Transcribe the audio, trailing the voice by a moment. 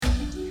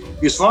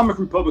The Islamic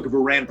Republic of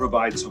Iran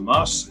provides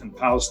Hamas and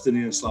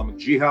Palestinian Islamic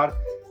Jihad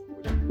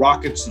with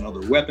rockets and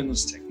other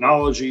weapons,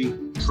 technology,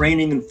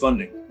 training, and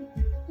funding.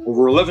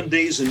 Over 11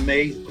 days in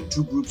May, the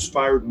two groups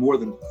fired more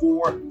than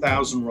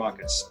 4,000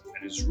 rockets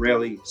at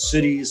Israeli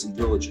cities and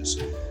villages.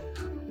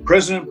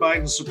 President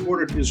Biden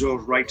supported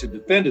Israel's right to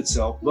defend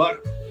itself,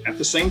 but at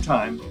the same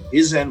time,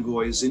 his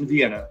envoys in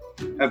Vienna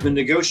have been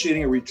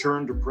negotiating a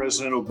return to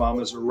President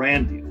Obama's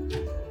Iran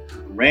deal.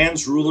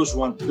 Iran's rulers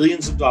want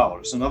billions of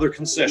dollars and other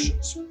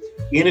concessions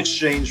in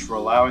exchange for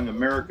allowing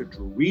America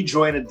to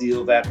rejoin a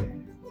deal that,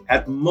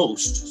 at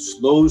most,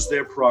 slows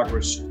their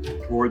progress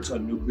towards a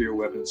nuclear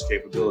weapons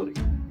capability.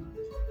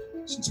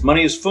 Since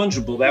money is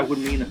fungible, that would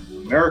mean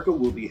America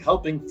will be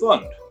helping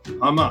fund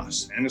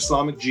Hamas and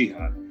Islamic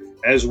Jihad,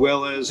 as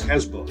well as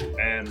Hezbollah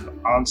and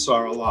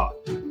Ansar Allah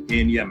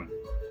in Yemen.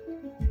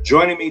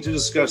 Joining me to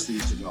discuss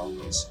these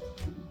developments,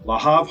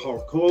 Lahav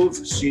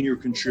Harkov, senior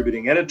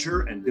contributing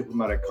editor and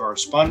diplomatic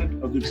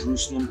correspondent of the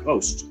Jerusalem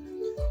Post,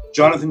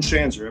 Jonathan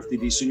Schanzer,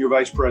 FDD senior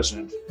vice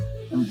president,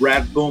 and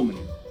Brad Bowman,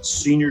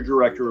 senior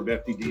director of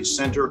FDD's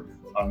Center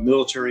on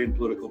Military and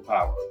Political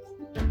Power.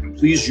 And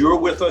please, you're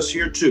with us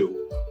here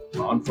too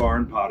on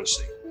Foreign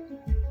Policy.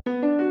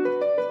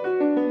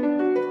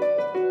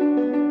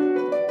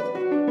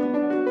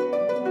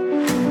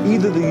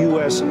 Either the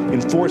U.S.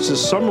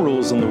 enforces some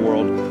rules in the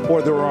world,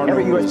 or there are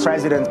Every no U.S. rules.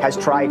 president has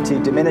tried to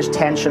diminish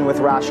tension with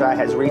Russia,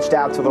 has reached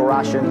out to the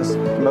Russians.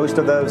 Most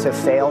of those have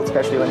failed,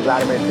 especially when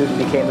Vladimir Putin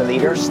became the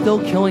leader. They're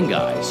still killing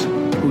guys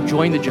who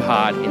joined the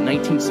jihad in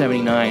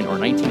 1979 or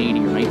 1980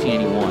 or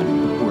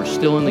 1981 who are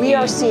still in the game. We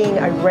are seeing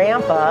a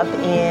ramp up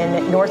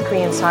in North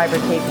Korean cyber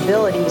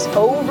capabilities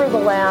over the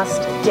last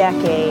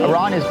decade.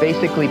 Iran is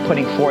basically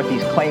putting forth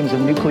these claims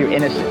of nuclear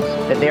innocence,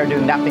 that they are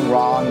doing nothing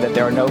wrong, that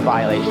there are no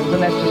violations,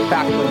 and that's just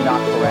factually not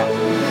correct.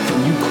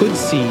 You could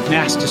see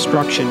mass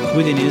destruction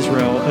within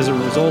Israel as a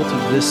result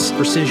of this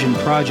precision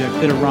project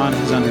that Iran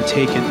has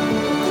undertaken.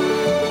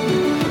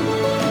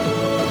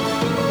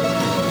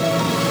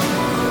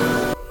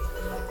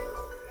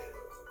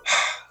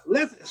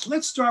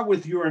 Let's start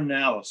with your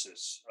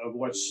analysis of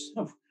what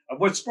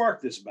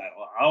sparked this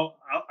battle.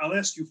 I'll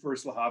ask you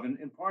first, Lahav,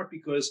 in part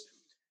because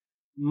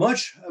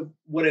much of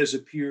what has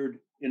appeared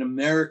in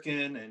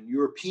American and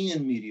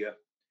European media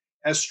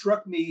has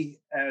struck me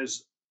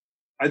as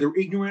either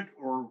ignorant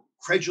or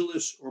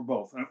credulous or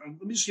both.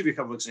 Let me just give you a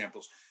couple of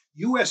examples.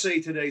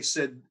 USA Today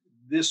said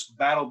this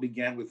battle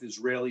began with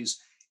Israelis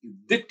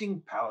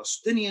evicting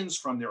Palestinians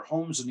from their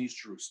homes in East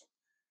Jerusalem.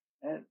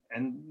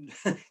 And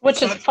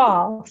which is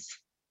false,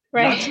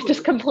 right?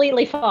 Just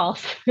completely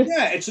false.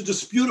 Yeah, it's a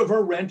dispute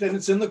over rent and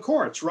it's in the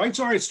courts, right?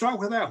 So, all right, start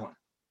with that one.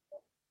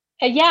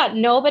 Yeah,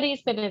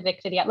 nobody's been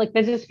evicted yet. Like,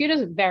 the dispute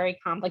is very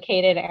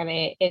complicated, and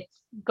it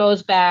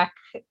goes back,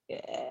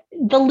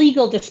 the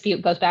legal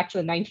dispute goes back to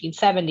the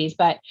 1970s.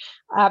 But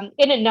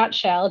in a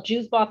nutshell,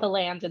 Jews bought the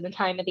land in the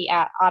time of the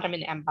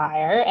Ottoman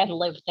Empire and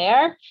lived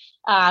there.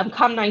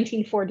 Come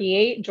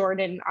 1948,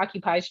 Jordan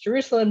occupies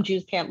Jerusalem.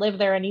 Jews can't live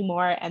there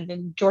anymore. And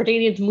then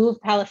Jordanians move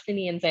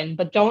Palestinians in,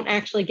 but don't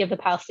actually give the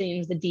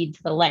Palestinians the deed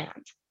to the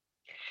land.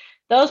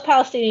 Those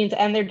Palestinians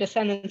and their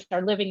descendants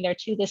are living there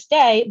to this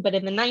day, but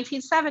in the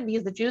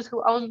 1970s, the Jews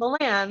who owned the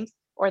land,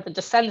 or the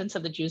descendants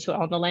of the Jews who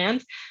owned the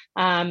land,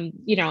 and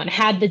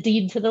had the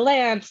deed to the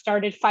land,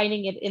 started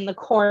fighting it in the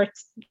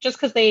courts just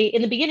because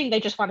in the beginning,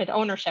 they just wanted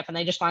ownership and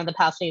they just wanted the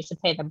Palestinians to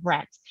pay them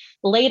rent.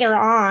 Later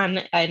on,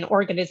 an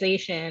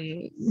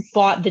organization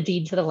bought the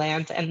deed to the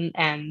land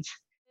and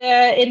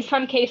in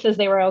some cases,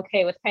 they were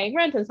okay with paying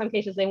rent. In some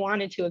cases, they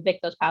wanted to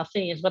evict those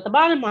Palestinians. But the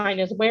bottom line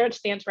is where it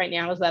stands right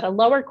now is that a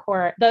lower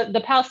court,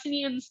 the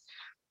Palestinians,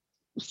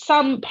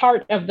 some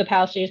part of the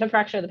Palestinians, some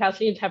fraction of the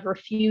Palestinians have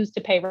refused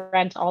to pay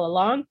rent all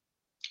along.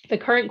 The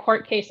current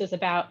court case is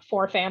about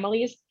 4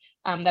 families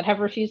that have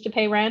refused to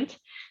pay rent.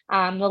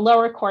 The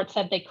lower court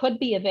said they could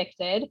be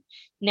evicted.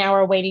 Now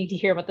we're waiting to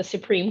hear what the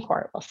Supreme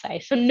Court will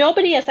say. So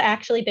nobody has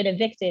actually been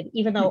evicted,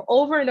 even though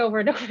over and over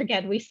and over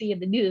again, we see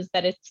in the news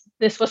that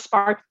this was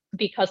sparked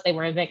because they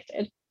were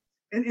evicted.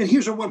 And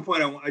here's one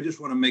point I just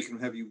want to make and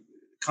have you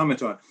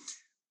comment on.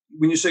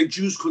 When you say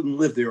Jews couldn't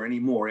live there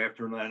anymore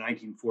after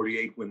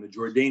 1948, when the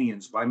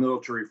Jordanians by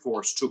military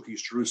force took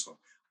East Jerusalem,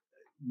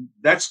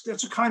 that's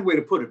a kind way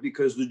to put it,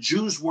 because the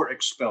Jews were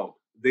expelled.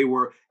 They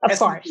were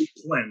ethnically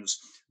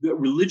cleansed. The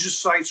religious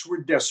sites were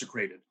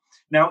desecrated.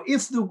 Now,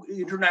 if the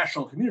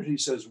international community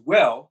says,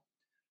 well,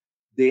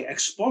 the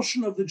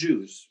expulsion of the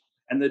Jews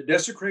and the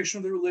desecration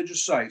of the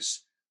religious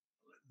sites,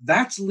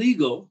 that's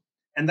legal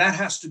and that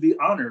has to be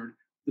honored.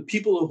 The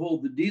people who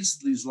hold the deeds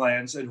to these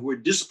lands and who are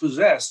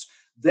dispossessed,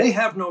 they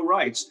have no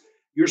rights.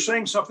 You're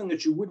saying something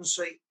that you wouldn't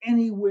say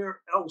anywhere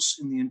else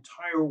in the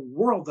entire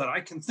world that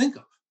I can think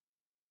of.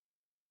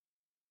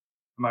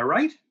 Am I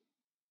right?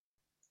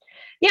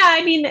 Yeah,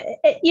 I mean,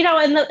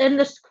 and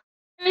the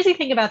crazy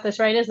thing about this,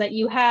 right, is that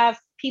you have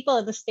people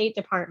in the State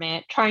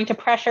Department trying to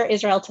pressure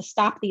Israel to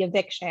stop the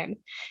eviction.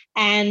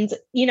 And,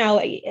 you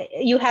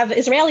have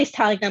Israelis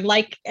telling them,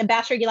 like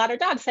Ambassador Gilad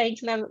Erdan saying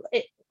to them,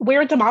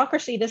 we're a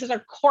democracy. This is our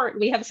court.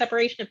 We have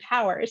separation of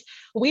powers.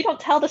 We don't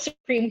tell the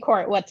Supreme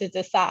Court what to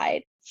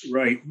decide.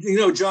 Right.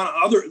 John,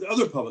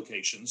 other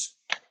publications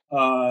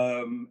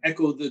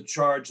echoed the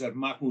charge that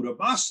Mahmoud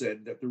Abbas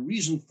said, that the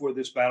reason for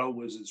this battle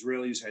was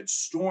Israelis had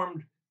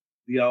stormed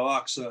the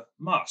Al-Aqsa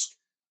Mosque.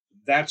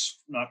 That's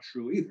not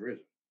true either, is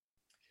it?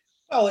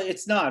 Well,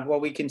 it's not.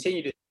 What we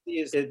continue to see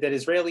is that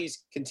Israelis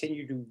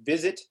continue to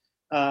visit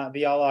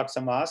the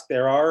Al-Aqsa Mosque.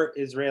 There are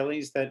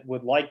Israelis that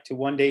would like to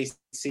one day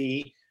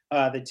see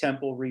the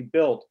temple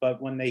rebuilt.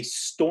 But when they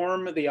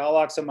storm the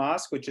Al-Aqsa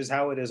Mosque, which is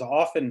how it is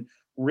often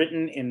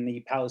written in the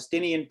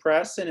Palestinian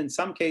press and in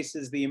some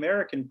cases the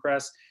American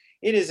press,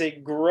 it is a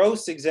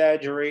gross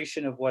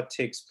exaggeration of what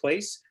takes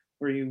place,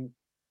 where you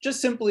just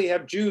simply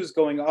have Jews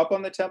going up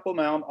on the Temple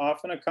Mount,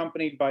 often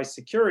accompanied by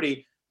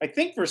security, I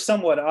think for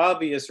somewhat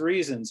obvious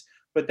reasons.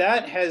 But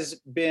that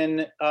has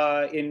been,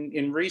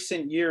 in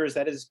recent years,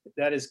 that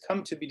has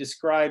come to be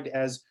described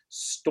as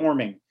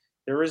storming.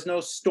 There is no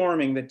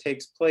storming that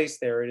takes place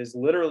there. It is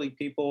literally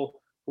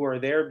people who are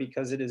there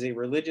because it is a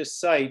religious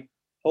site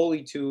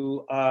holy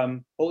to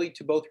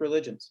both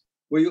religions.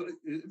 Well,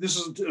 this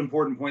is an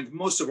important point.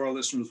 Most of our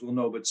listeners will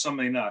know, but some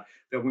may not,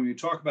 that when we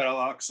talk about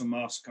Al-Aqsa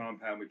Mosque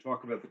compound, we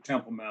talk about the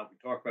Temple Mount, we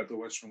talk about the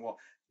Western Wall,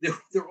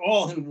 they're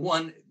all in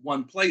one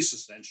place,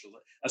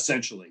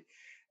 essentially.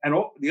 And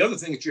the other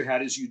thing that you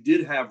had is you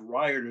did have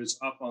rioters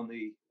up on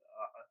the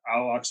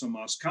Al-Aqsa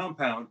Mosque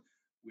compound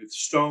with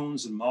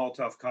stones and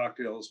Molotov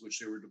cocktails, which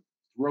they were to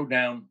throw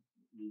down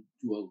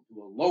to a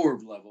lower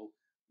level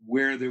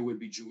where there would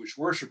be Jewish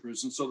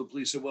worshipers. And so the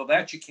police said, well,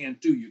 that you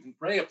can't do. You can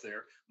pray up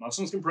there.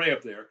 Muslims can pray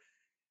up there.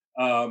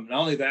 Not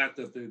only that,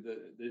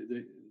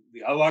 the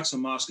Al-Aqsa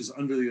Mosque is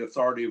under the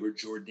authority of a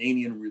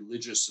Jordanian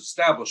religious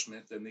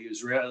establishment, and the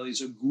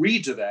Israelis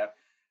agreed to that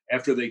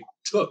after they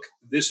took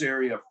this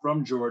area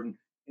from Jordan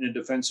in the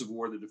defensive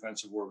war of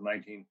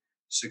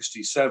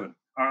 1967.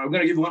 I'm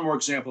going to give you one more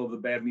example of the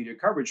bad media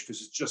coverage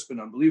because it's just been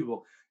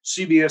unbelievable.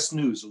 CBS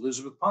News,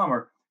 Elizabeth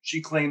Palmer,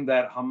 she claimed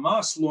that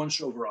Hamas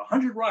launched over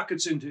 100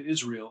 rockets into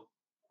Israel,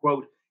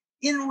 quote,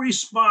 in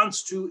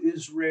response to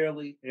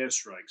Israeli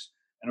airstrikes.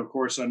 And of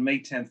course, on May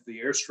 10th, the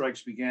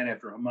airstrikes began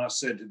after Hamas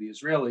said to the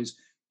Israelis,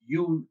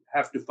 you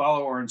have to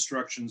follow our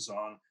instructions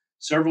on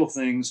several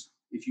things.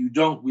 If you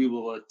don't, we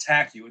will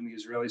attack you. And the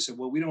Israelis said,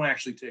 well, we don't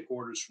actually take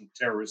orders from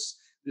terrorists.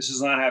 This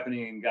is not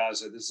happening in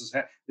Gaza. This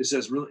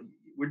is really,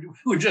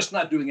 we're just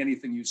not doing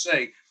anything you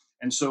say.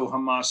 And so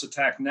Hamas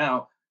attacked.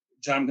 Now,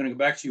 John, I'm going to go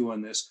back to you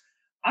on this.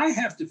 I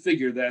have to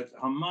figure that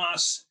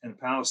Hamas and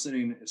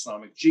Palestinian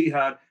Islamic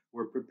Jihad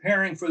were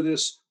preparing for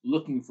this,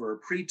 looking for a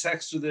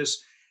pretext to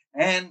this,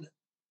 and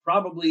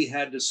probably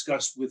had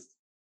discussed with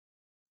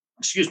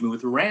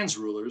Iran's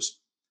rulers,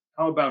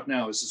 how about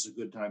now? Is this a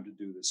good time to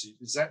do this?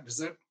 Is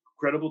that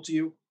credible to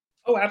you?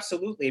 Oh,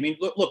 absolutely. I mean,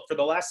 look, for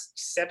the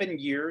last 7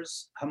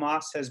 years,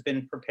 Hamas has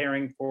been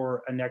preparing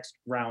for a next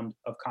round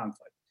of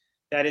conflict.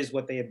 That is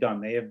what they have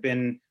done. They have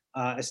been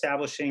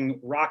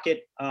establishing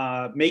rocket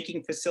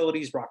making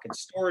facilities, rocket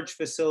storage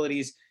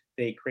facilities.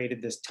 They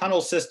created this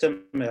tunnel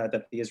system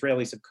that the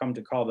Israelis have come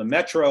to call the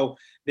Metro.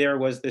 There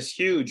was this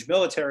huge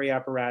military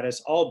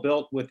apparatus, all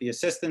built with the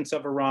assistance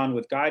of Iran,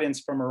 with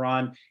guidance from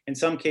Iran, in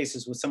some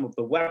cases with some of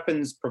the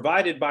weapons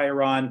provided by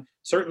Iran,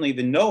 certainly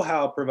the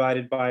know-how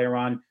provided by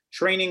Iran,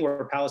 training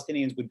where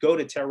Palestinians would go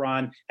to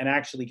Tehran and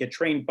actually get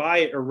trained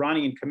by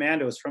Iranian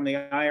commandos from the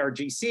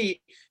IRGC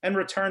and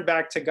return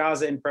back to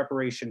Gaza in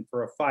preparation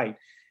for a fight.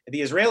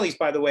 The Israelis,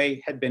 by the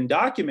way, had been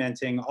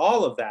documenting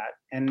all of that,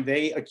 and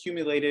they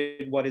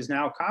accumulated what is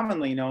now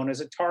commonly known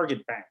as a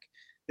target bank.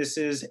 This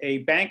is a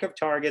bank of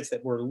targets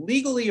that were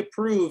legally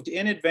approved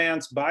in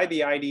advance by the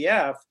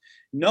IDF,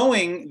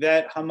 knowing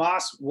that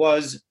Hamas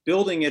was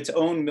building its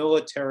own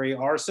military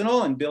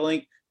arsenal and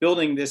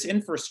building this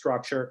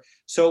infrastructure.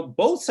 So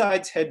both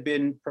sides had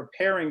been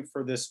preparing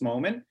for this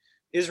moment.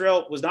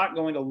 Israel was not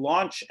going to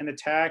launch an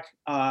attack,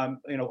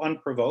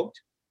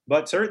 unprovoked.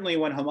 But certainly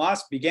when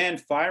Hamas began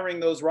firing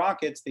those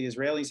rockets, the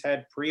Israelis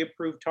had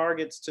pre-approved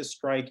targets to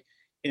strike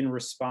in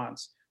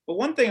response. But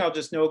one thing I'll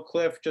just note,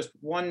 Cliff, just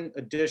one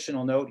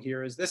additional note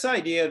here, is this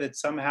idea that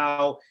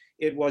somehow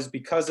it was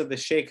because of the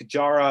Sheikh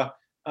Jarrah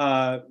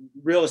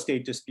real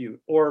estate dispute,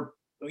 or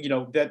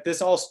that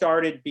this all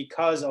started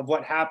because of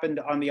what happened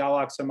on the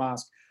Al-Aqsa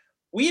Mosque.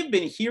 We have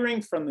been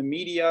hearing from the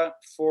media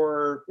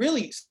for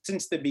really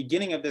since the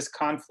beginning of this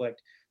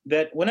conflict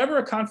that whenever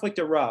a conflict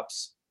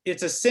erupts,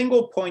 it's a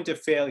single point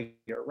of failure,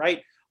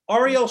 right?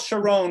 Ariel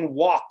Sharon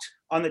walked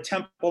on the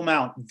Temple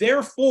Mount.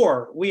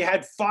 Therefore, we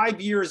had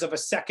 5 years of a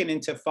second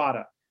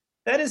intifada.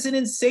 That is an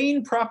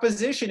insane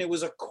proposition. It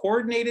was a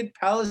coordinated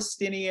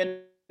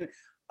Palestinian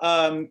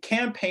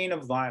campaign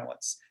of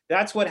violence.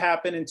 That's what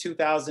happened in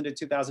 2000 to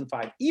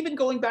 2005. Even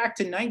going back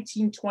to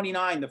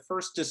 1929, the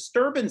first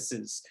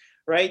disturbances,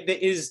 right,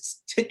 that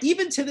is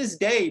even to this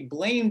day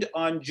blamed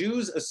on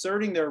Jews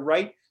asserting their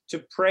right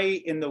to pray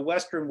in the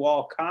Western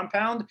Wall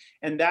compound.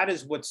 And that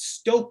is what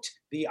stoked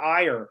the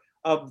ire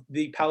of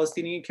the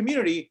Palestinian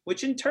community,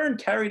 which in turn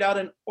carried out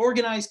an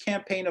organized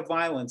campaign of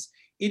violence.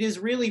 It is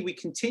really, we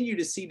continue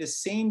to see the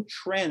same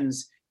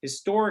trends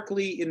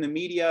historically in the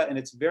media, and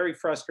it's very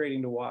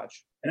frustrating to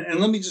watch. And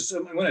let me just,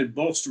 I'm going to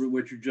bolster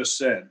what you just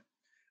said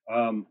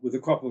with a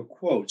couple of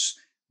quotes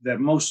that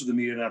most of the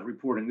media are not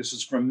reporting. This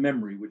is from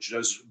Memory, which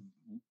does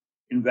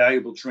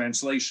invaluable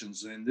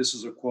translations. And this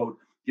is a quote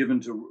given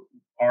to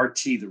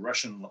RT, the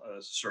Russian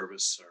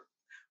service, or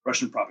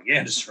Russian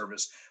propaganda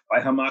service, by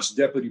Hamas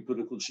deputy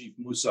political chief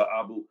Musa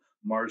Abu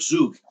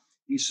Marzouk.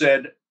 He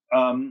said,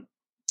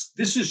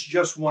 this is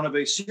just one of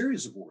a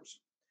series of wars.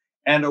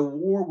 And a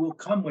war will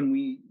come when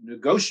we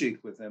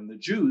negotiate with them, the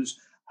Jews,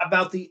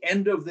 about the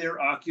end of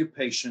their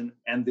occupation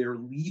and their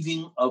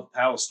leaving of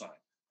Palestine.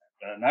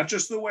 Not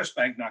just the West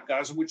Bank, not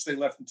Gaza, which they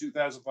left in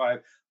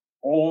 2005,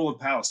 all of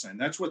Palestine.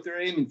 That's what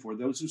they're aiming for.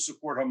 Those who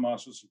support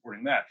Hamas are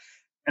supporting that.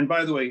 And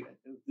by the way,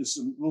 this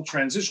is a little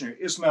transition here.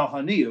 Ismail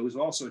Haniyeh, who is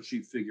also a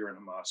chief figure in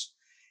Hamas,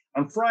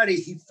 on Friday,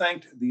 he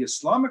thanked the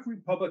Islamic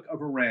Republic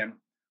of Iran,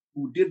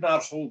 who did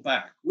not hold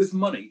back with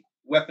money,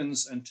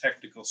 weapons, and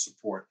technical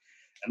support.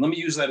 And let me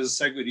use that as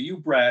a segue to you,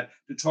 Brad,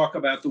 to talk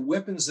about the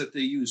weapons that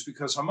they use,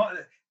 because Hamas,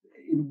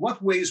 in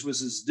what ways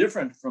was this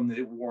different from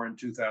the war in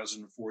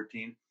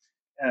 2014?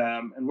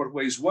 And what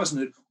ways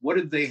wasn't it? What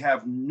did they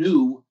have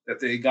new that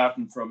they had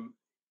gotten from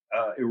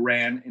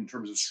Iran in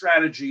terms of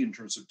strategy, in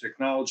terms of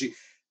technology?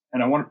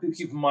 And I want to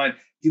keep in mind,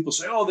 people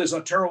say, oh, there's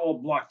a terrible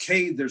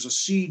blockade, there's a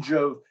siege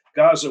of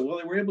Gaza. Well,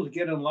 they were able to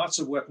get in lots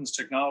of weapons,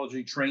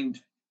 technology, trained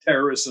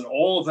terrorists, and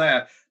all of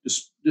that,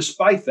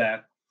 despite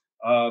that.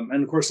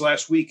 And of course,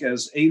 last week,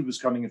 as aid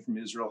was coming in from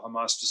Israel,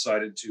 Hamas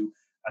decided to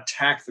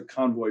attack the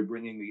convoy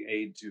bringing the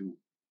aid to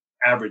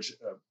average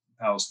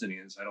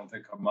Palestinians. I don't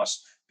think Hamas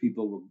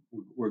people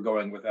were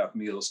going without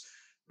meals.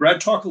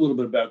 Brad, talk a little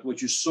bit about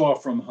what you saw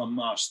from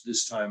Hamas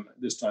this time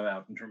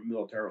out in terms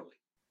militarily.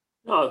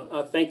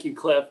 Thank you,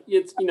 Cliff.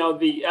 It's,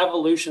 the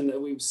evolution that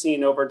we've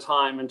seen over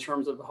time in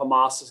terms of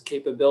Hamas's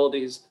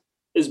capabilities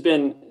has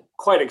been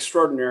quite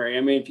extraordinary.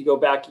 I mean, if you go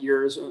back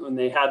years when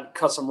they had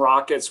Qassam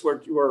rockets,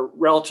 were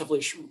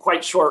relatively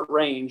quite short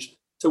range,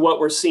 to what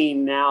we're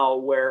seeing now,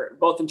 where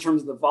both in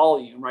terms of the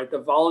volume, right, the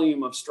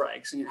volume of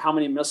strikes and how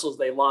many missiles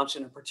they launch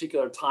in a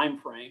particular time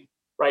frame,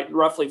 right,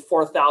 roughly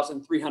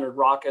 4,300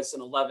 rockets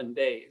in 11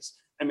 days.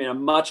 I mean, a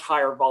much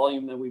higher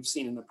volume than we've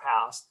seen in the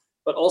past.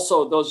 But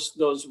also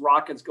those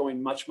rockets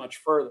going much, much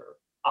further.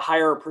 A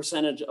higher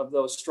percentage of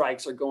those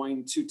strikes are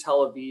going to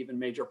Tel Aviv and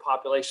major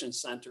population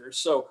centers.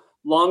 So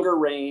longer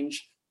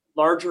range,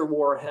 larger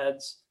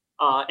warheads.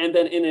 And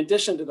then in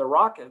addition to the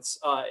rockets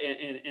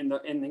and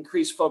the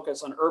increased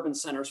focus on urban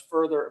centers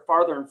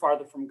farther and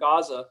farther from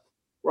Gaza,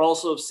 we're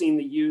also seeing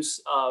the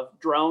use of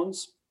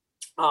drones,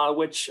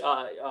 which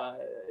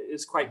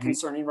is quite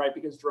concerning, right?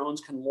 Because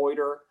drones can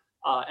loiter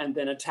and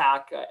then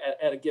attack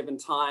at a given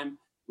time.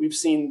 We've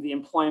seen the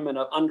employment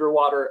of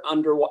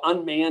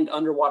unmanned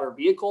underwater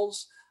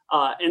vehicles.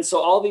 And so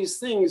all these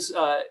things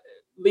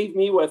leave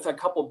me with a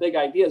couple big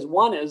ideas.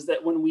 One is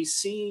that when we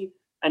see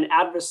an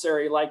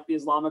adversary like the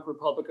Islamic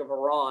Republic of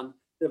Iran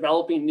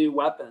developing new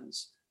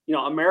weapons,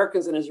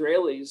 Americans and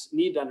Israelis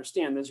need to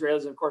understand, the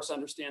Israelis, of course,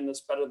 understand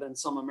this better than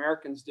some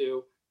Americans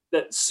do,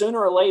 that sooner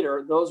or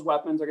later, those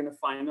weapons are going to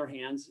find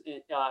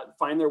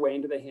their way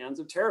into the hands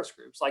of terrorist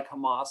groups like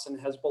Hamas and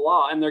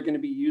Hezbollah, and they're going to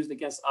be used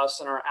against us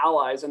and our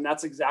allies. And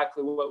that's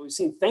exactly what we've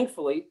seen.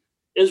 Thankfully,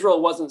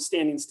 Israel wasn't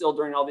standing still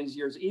during all these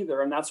years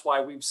either, and that's why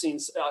we've seen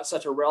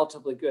such a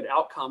relatively good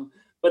outcome.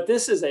 But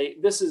this is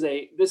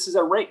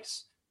a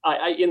race.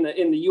 In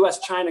the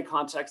U.S.-China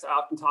context, I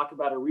often talk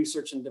about a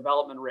research and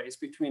development race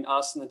between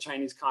us and the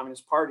Chinese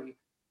Communist Party.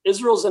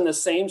 Israel's in the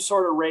same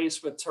sort of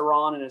race with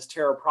Tehran and its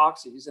terror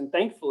proxies. And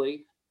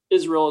thankfully,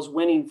 Israel is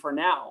winning for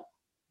now.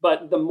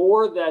 But the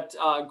more that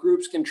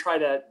groups can try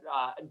to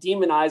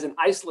demonize and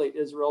isolate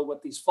Israel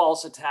with these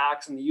false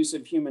attacks and the use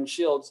of human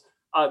shields,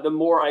 the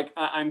more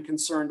I'm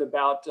concerned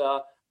about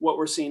what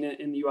we're seeing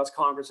in the U.S.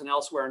 Congress and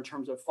elsewhere in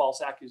terms of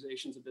false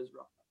accusations of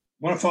Israel.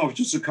 I want to follow up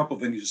just a couple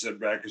of things you said,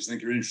 Brad, because I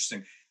think you're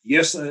interesting.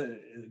 Yes,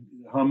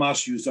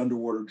 Hamas used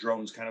underwater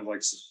drones, kind of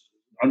like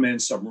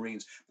unmanned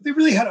submarines, but they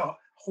really had a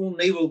whole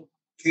naval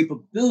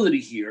capability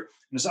here.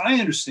 And as I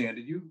understand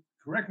it, you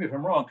correct me if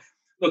I'm wrong,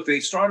 look, they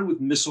started with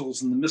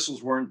missiles and the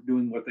missiles weren't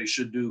doing what they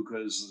should do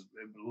because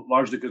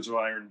largely because of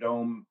Iron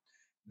Dome.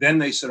 Then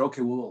they said,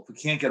 okay, well, if we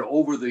can't get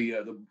over the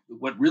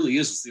what really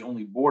is the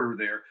only border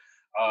there,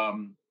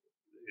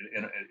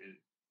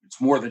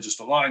 it's more than just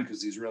a line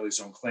because the Israelis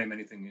don't claim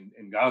anything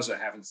in Gaza,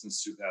 haven't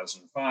since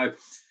 2005.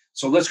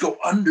 So let's go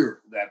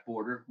under that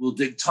border. We'll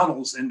dig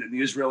tunnels, and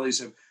the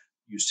Israelis have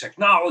use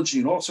technology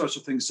and all sorts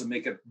of things to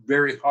make it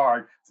very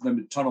hard for them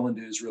to tunnel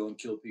into Israel and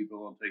kill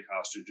people and take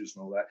hostages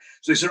and all that.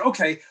 So they said,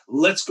 okay,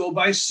 let's go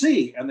by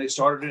sea. And they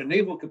started in a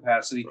naval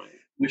capacity, right,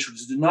 which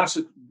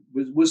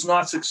was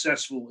not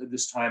successful at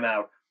this time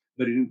out,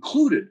 but it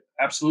included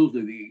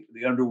absolutely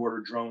the underwater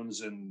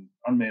drones and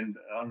unmanned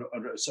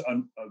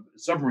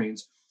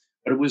submarines.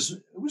 But it was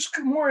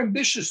more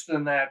ambitious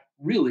than that,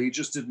 really. It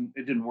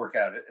didn't work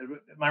out.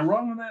 Am I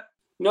wrong on that?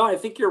 No, I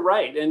think you're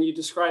right, and you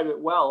describe it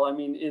well. I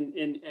mean,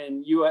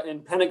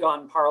 in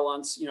Pentagon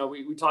parlance,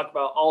 we talk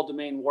about all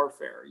domain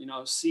warfare,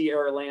 sea,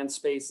 air, land,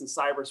 space, and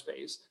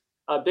cyberspace.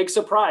 big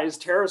surprise,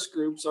 terrorist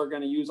groups are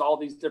going to use all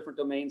these different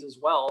domains as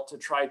well to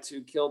try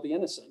to kill the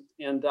innocent.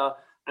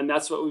 And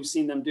that's what we've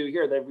seen them do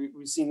here.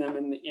 We've seen them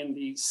in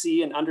the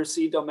sea and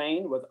undersea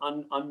domain with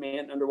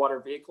unmanned underwater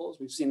vehicles.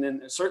 We've seen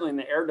them certainly in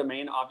the air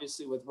domain,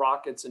 obviously with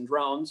rockets and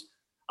drones,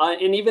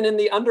 and even in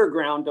the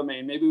underground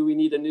domain. Maybe we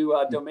need a new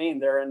domain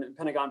there in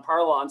Pentagon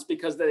parlance,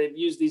 because they've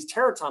used these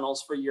terror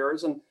tunnels for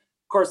years. And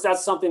of course,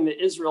 that's something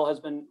that Israel has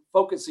been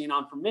focusing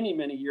on for many,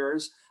 many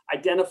years,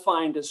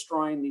 identifying,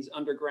 destroying these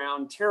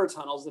underground terror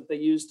tunnels that they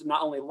use to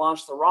not only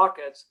launch the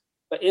rockets,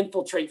 but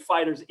infiltrate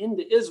fighters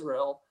into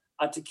Israel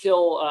to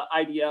kill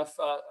IDF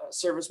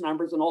service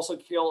members and also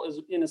kill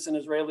innocent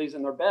Israelis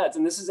in their beds.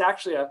 And this is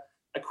actually a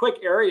quick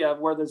area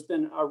where there's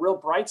been a real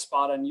bright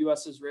spot on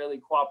US-Israeli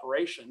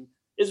cooperation.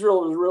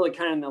 Israel was really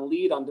kind of in the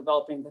lead on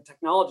developing the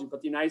technology,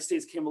 but the United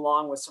States came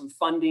along with some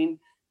funding,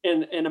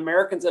 and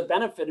Americans have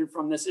benefited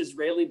from this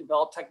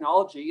Israeli-developed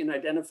technology in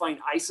identifying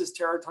ISIS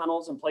terror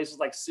tunnels in places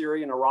like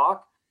Syria and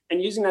Iraq,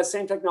 and using that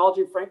same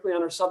technology, frankly,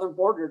 on our southern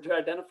border to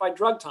identify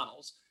drug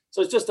tunnels.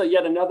 So it's just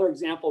yet another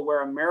example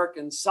where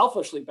Americans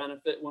selfishly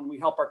benefit when we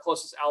help our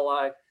closest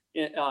ally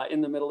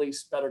in the Middle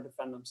East better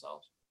defend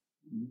themselves.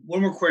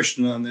 One more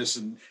question on this.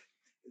 And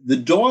the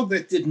dog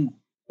that didn't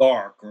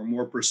bark, or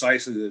more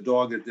precisely, the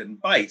dog that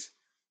didn't bite,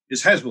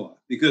 is Hezbollah,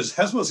 because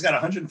Hezbollah's got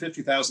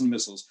 150,000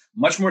 missiles,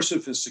 much more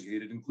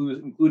sophisticated,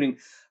 including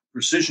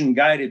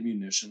precision-guided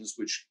munitions,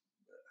 which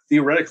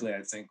theoretically,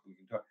 I think we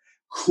can talk,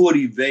 could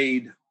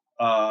evade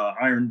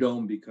Iron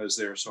Dome because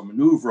they're so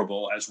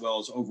maneuverable, as well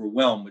as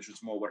overwhelm, which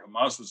is more what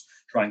Hamas was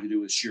trying to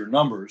do with sheer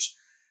numbers.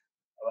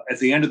 At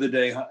the end of the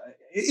day,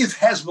 if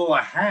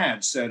Hezbollah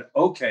had said,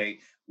 okay,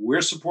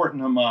 we're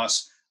supporting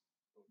Hamas,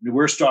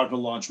 we're starting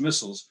to launch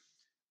missiles,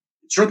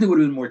 it certainly would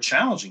have been more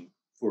challenging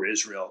for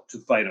Israel to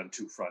fight on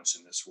two fronts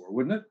in this war,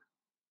 wouldn't it?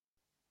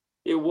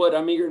 It would.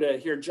 I'm eager to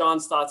hear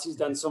John's thoughts. He's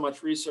done so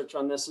much research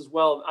on this as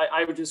well.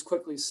 I would just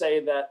quickly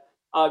say that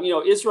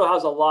Israel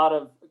has a lot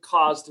of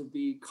cause to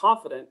be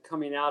confident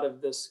coming out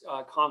of this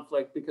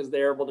conflict, because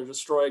they're able to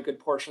destroy a good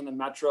portion of the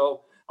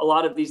metro. A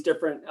lot of these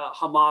different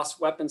Hamas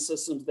weapon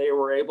systems they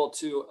were able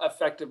to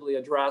effectively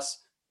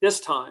address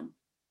this time.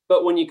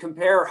 But when you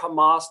compare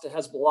Hamas to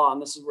Hezbollah,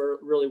 and this is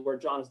where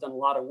John has done a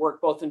lot of work,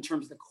 both in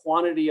terms of the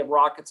quantity of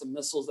rockets and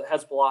missiles that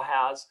Hezbollah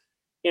has,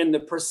 and the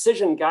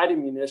precision guided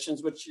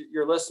munitions, which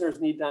your listeners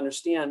need to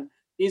understand.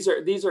 These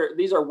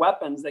are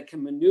weapons that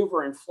can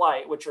maneuver in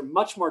flight, which are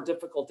much more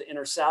difficult to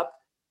intercept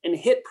and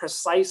hit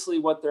precisely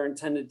what they're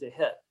intended to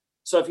hit.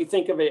 So if you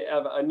think of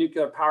a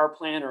nuclear power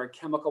plant or a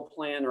chemical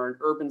plant or an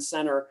urban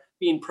center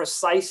being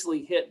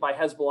precisely hit by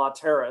Hezbollah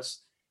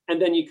terrorists, and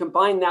then you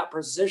combine that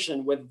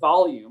precision with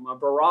volume, a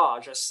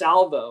barrage, a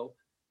salvo,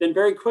 then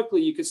very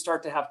quickly you could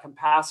start to have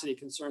capacity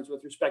concerns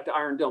with respect to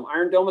Iron Dome.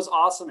 Iron Dome is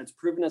awesome. It's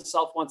proven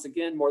itself once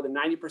again, more than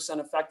 90%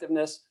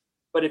 effectiveness.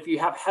 But if you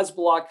have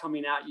Hezbollah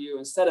coming at you,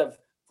 instead of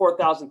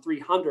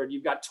 4,300,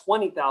 you've got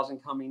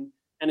 20,000 coming,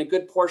 and a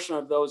good portion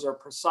of those are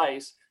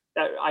precise.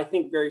 That I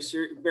think very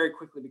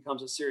quickly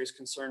becomes a serious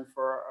concern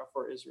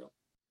for Israel.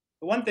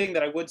 The one thing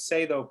that I would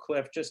say, though,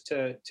 Cliff, just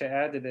to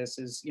add to this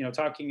is,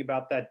 talking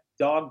about that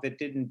dog that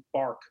didn't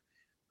bark.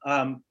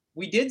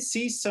 We did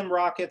see some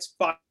rockets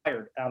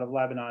fired out of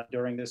Lebanon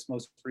during this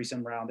most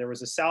recent round. There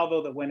was a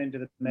salvo that went into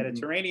the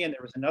Mediterranean.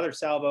 There was another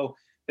salvo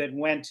that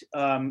went,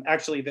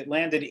 that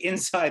landed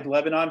inside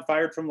Lebanon,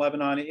 fired from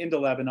Lebanon into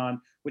Lebanon,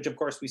 which of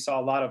course we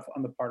saw a lot of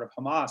on the part of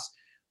Hamas.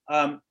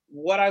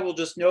 What I will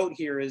just note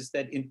here is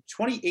that in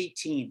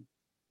 2018,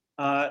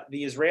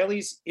 the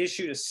Israelis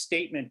issued a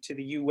statement to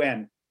the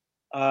UN.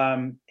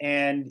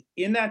 And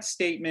in that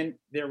statement,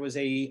 there was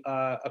a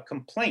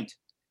complaint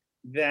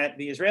that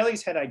the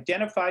Israelis had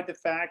identified the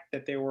fact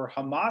that there were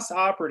Hamas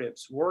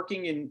operatives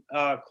working in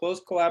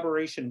close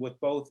collaboration with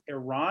both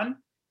Iran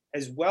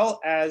as well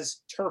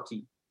as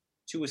Turkey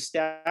to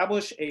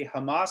establish a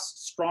Hamas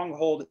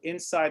stronghold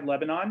inside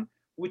Lebanon,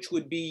 which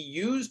would be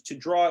used to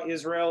draw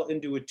Israel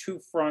into a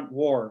two-front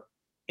war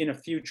in a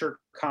future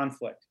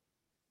conflict.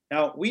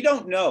 Now, we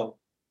don't know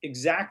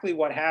exactly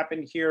what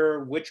happened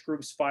here, which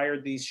groups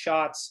fired these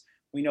shots.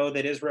 We know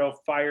that Israel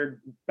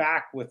fired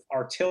back with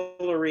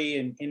artillery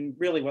and in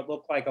really what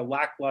looked like a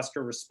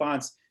lackluster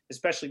response,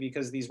 especially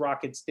because these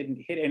rockets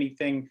didn't hit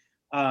anything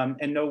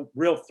and no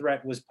real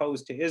threat was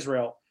posed to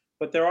Israel.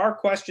 But there are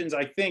questions,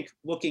 I think,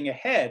 looking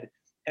ahead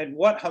at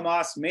what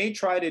Hamas may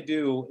try to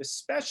do,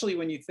 especially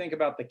when you think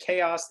about the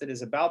chaos that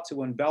is about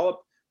to envelop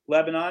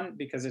Lebanon,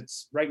 because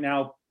it's right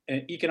now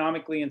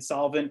economically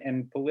insolvent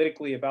and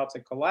politically about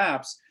to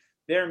collapse.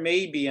 There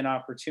may be an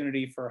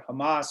opportunity for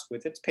Hamas,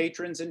 with its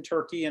patrons in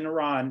Turkey and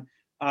Iran,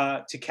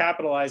 to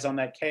capitalize on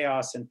that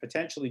chaos and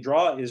potentially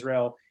draw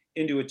Israel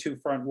into a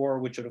two-front war,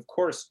 which would, of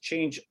course,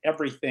 change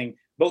everything,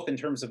 both in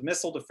terms of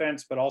missile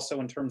defense, but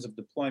also in terms of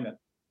deployment.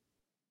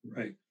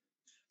 Right.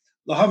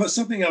 Lahava,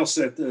 something else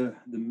that the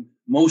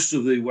most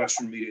of the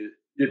Western media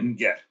didn't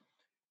get,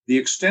 the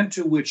extent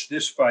to which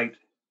this fight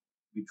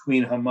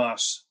between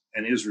Hamas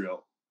and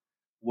Israel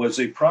was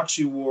a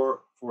proxy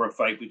war for a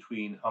fight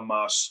between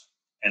Hamas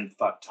and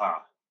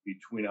Fatah.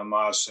 between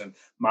Hamas and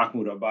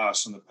Mahmoud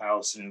Abbas and the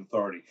Palestinian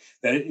Authority.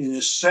 That in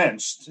a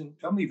sense,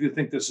 tell me if you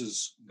think this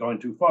is going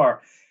too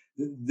far,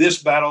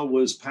 this battle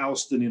was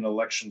Palestinian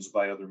elections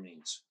by other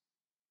means.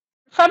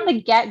 From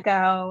the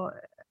get-go,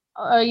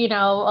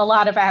 a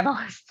lot of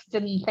analysts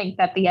didn't think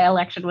that the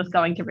election was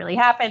going to really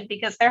happen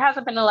because there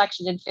hasn't been an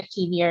election in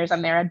 15 years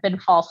and there had been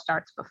false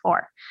starts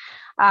before.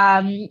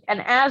 And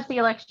as the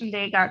election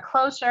day got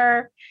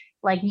closer,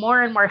 like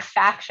more and more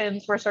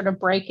factions were sort of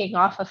breaking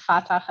off of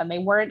Fatah and they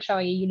weren't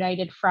showing a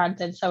united front.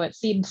 And so it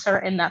seemed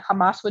certain that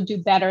Hamas would do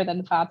better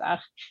than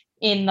Fatah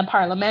in the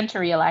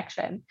parliamentary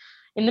election.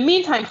 In the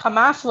meantime,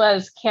 Hamas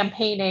was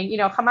campaigning,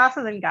 Hamas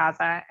is in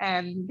Gaza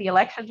and the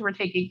elections were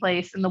taking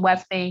place in the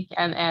West Bank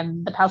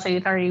and the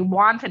Palestinian Authority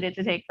wanted it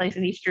to take place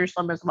in East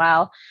Jerusalem as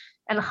well.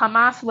 And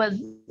Hamas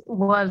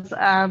was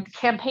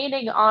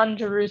campaigning on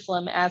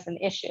Jerusalem as an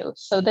issue.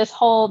 So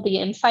the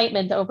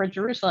incitement over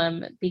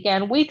Jerusalem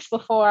began weeks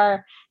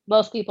before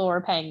most people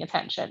were paying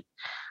attention.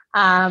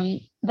 Then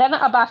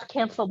Abbas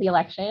canceled the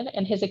election,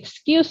 and his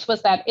excuse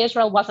was that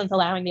Israel wasn't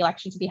allowing the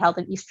election to be held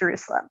in East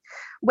Jerusalem,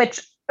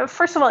 which,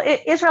 first of all,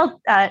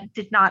 Israel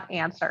did not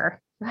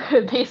answer.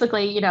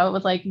 Basically, it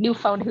was like new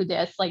phone who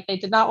dis. Like they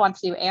did not want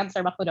to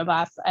answer Mahmoud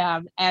Abbas,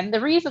 and the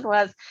reason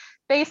was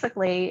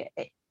basically,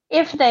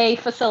 if they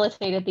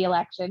facilitated the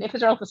election, if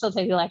Israel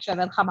facilitated the election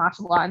and Hamas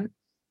won,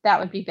 that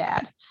would be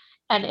bad.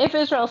 And if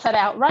Israel said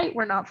outright,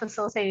 we're not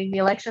facilitating the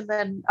election,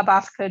 then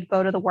Abbas could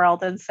go to the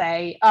world and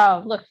say,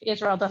 oh, look,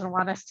 Israel doesn't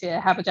want us to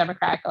have a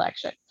democratic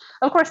election.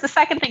 Of course, the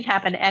second thing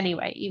happened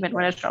anyway, even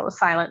when Israel was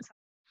silent.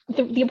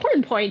 The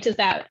important point is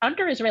that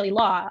under Israeli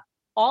law,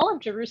 all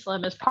of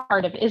Jerusalem is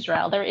part of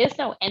Israel. There is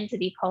no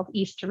entity called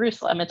East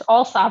Jerusalem. It's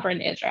all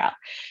sovereign Israel.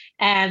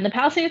 And the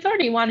Palestinian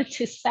Authority wanted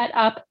to set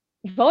up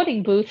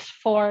voting booths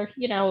for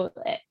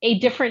a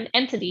different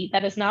entity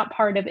that is not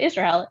part of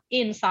Israel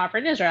in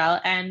sovereign Israel,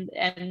 and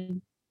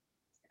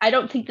I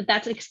don't think that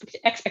that's an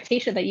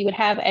expectation that you would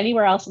have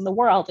anywhere else in the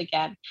world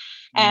again.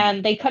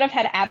 And they could have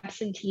had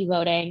absentee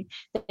voting.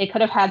 They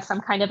could have had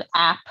some kind of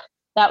app.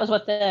 That was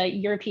what the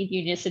European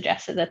Union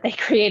suggested, that they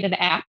create an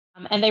app,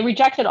 and they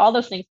rejected all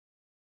those things.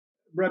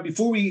 Brad,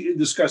 before we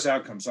discuss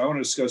outcomes, I want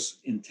to discuss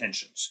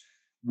intentions,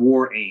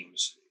 war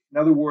aims. In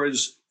other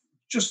words,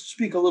 just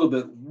speak a little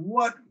bit,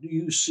 what do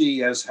you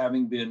see as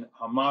having been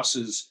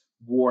Hamas's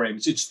war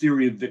aims, its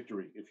theory of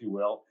victory, if you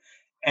will,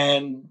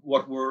 and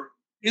what were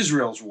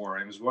Israel's war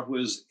aims? What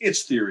was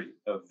its theory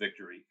of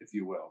victory, if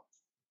you will?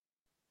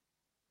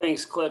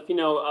 Thanks, Cliff.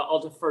 I'll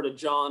defer to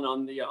John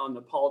on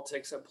the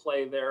politics at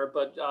play there,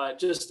 but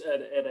just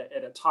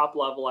at a top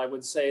level, I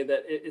would say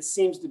that it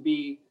seems to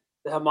be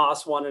that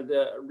Hamas wanted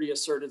to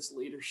reassert its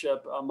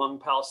leadership among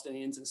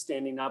Palestinians and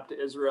standing up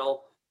to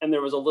Israel. And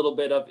there was a little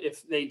bit of,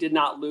 if they did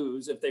not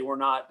lose, if they were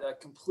not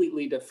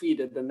completely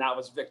defeated, then that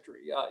was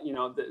victory.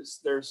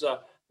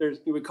 There's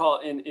we call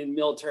it in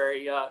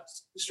military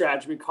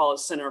strategy, we call it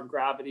center of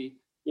gravity.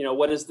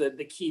 What is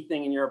the key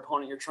thing in your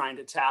opponent you're trying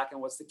to attack,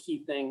 and what's the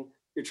key thing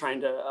you're trying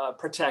to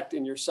protect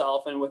in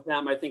yourself? And with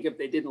them, I think if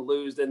they didn't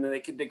lose, then they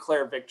could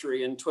declare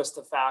victory and twist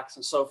the facts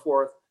and so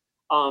forth.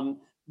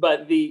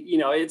 But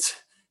it's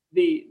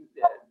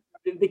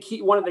the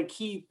key, one of the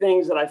key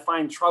things that I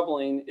find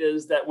troubling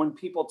is that when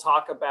people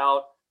talk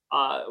about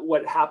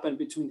what happened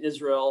between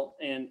Israel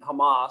and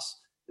Hamas,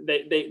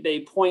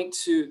 they point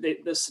to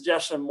the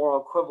suggestion of moral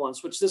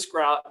equivalence, which this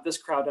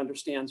crowd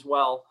understands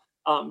well.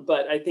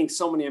 But I think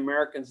so many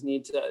Americans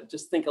need to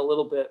just think a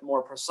little bit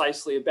more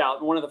precisely about.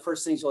 And one of the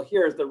first things you'll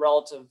hear is the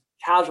relative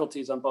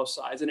casualties on both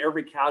sides, and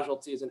every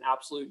casualty is an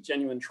absolute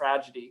genuine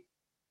tragedy.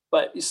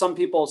 But some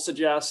people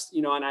suggest,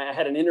 and I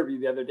had an interview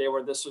the other day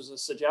where this was a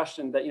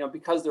suggestion that,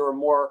 because there were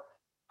more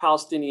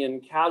Palestinian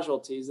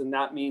casualties, then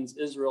that means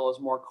Israel is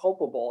more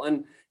culpable.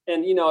 And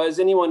as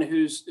anyone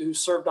who's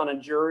served on a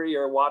jury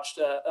or watched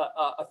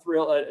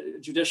a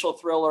judicial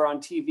thriller on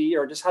TV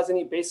or just has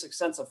any basic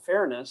sense of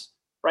fairness,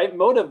 right?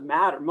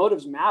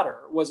 Motives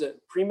matter. Was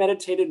it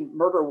premeditated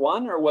murder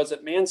one, or was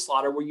it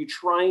manslaughter? Were you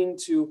trying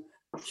to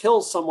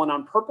kill someone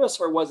on purpose,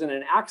 or was it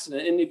an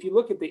accident? And if you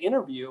look at the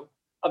interview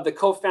of the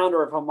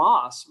co-founder of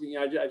Hamas,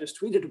 I just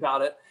tweeted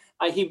about it.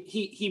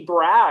 He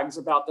brags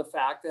about the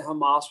fact that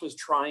Hamas was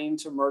trying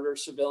to murder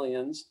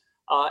civilians,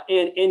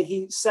 and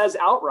he says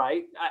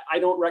outright, "I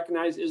don't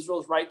recognize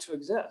Israel's right to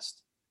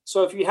exist."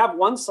 So if you have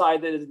one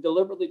side that is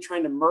deliberately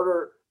trying to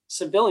murder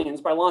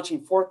civilians by launching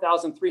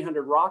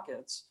 4,300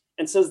 rockets,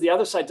 and says the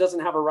other side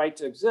doesn't have a right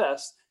to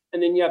exist,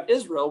 and then you have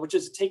Israel, which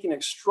is taking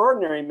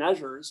extraordinary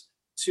measures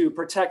to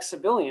protect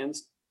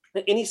civilians,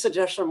 any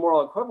suggestion of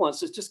moral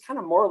equivalence is just kind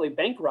of morally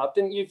bankrupt.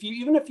 And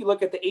even if you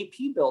look at the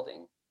AP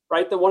building,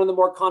 right, one of the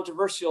more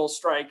controversial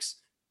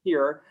strikes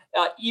here,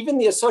 even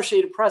the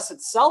Associated Press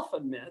itself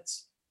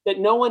admits that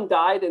no one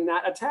died in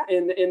that attack,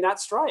 in that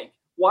strike.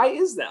 Why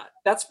is that?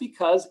 That's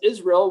because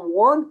Israel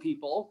warned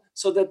people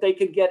so that they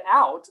could get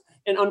out.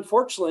 And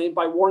unfortunately,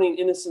 by warning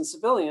innocent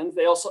civilians,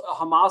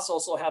 Hamas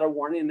also had a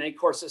warning, and they of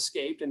course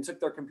escaped and took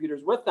their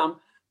computers with them.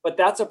 But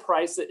that's a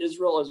price that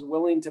Israel is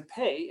willing to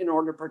pay in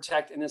order to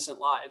protect innocent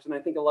lives. And I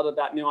think a lot of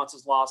that nuance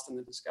is lost in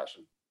the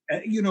discussion.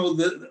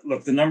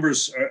 The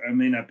numbers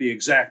may not be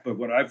exact, but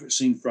what I've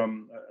seen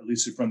from, at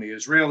least from the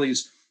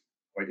Israelis,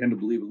 I tend to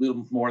believe a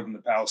little more than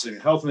the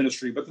Palestinian Health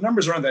Ministry, but the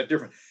numbers aren't that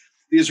different.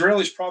 The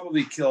Israelis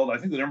probably killed, I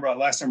think the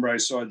last number I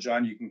saw,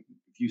 John,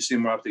 if you see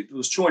more update, it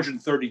was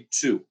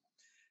 232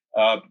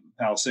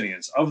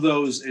 Palestinians. Of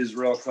those,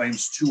 Israel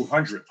claims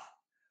 200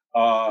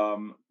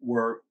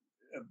 were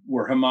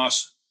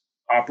Hamas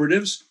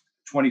operatives,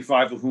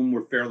 25 of whom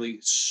were fairly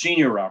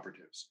senior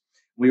operatives.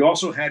 We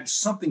also had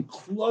something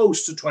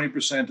close to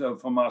 20%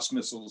 of Hamas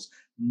missiles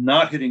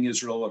not hitting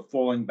Israel or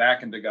falling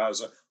back into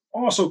Gaza,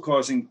 also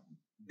causing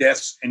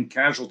deaths and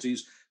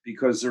casualties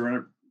because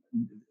there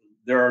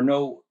are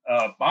no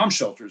bomb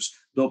shelters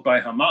built by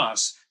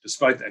Hamas,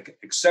 despite that,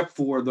 except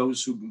for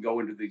those who can go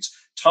into these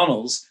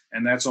tunnels,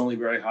 and that's only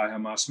very high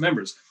Hamas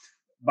members.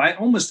 By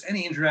almost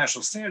any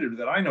international standard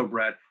that I know,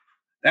 Brad,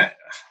 that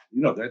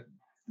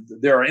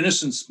there are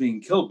innocents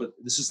being killed, but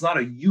this is not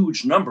a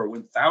huge number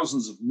when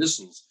thousands of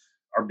missiles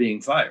are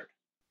being fired.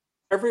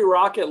 Every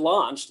rocket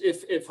launched,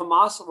 if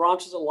Hamas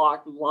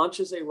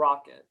launches a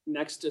rocket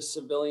next to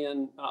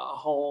civilian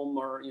home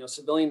or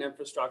civilian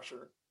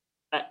infrastructure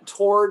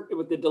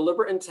with the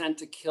deliberate intent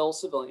to kill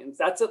civilians,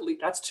 that's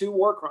 2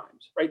 war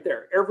crimes right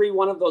there. Every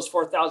one of those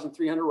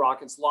 4,300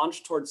 rockets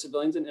launched towards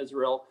civilians in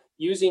Israel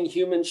using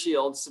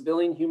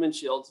civilian human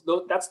shields,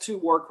 that's 2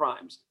 war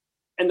crimes.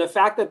 And the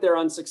fact that they're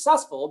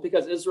unsuccessful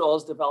because Israel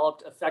has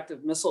developed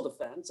effective missile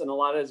defense, and a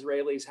lot of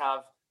Israelis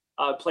have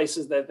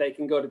places that they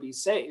can go to be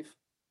safe,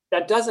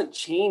 that doesn't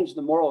change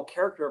the moral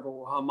character of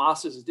what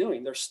Hamas is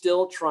doing. They're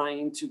still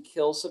trying to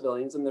kill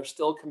civilians and they're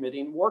still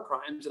committing war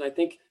crimes. And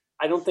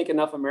I don't think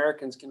enough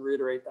Americans can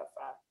reiterate that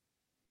fact.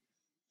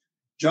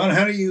 John,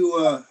 how do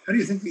you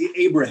think the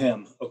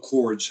Abraham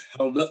Accords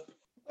held up?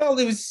 Well,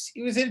 it was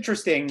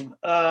interesting.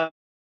 On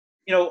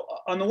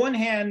the one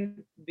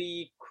hand,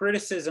 the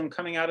criticism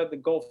coming out of the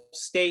Gulf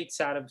states,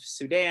 out of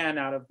Sudan,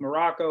 out of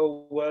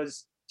Morocco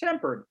was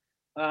tempered.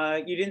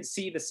 You didn't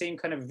see the same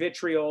kind of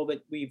vitriol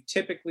that we've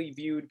typically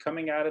viewed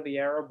coming out of the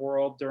Arab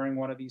world during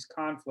one of these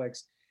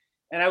conflicts.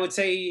 And I would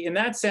say, in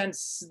that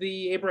sense,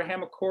 the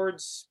Abraham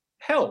Accords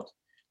held.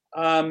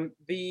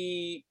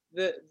 The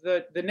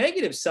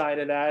negative side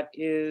of that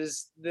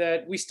is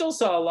that we still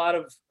saw a lot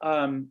of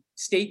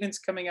statements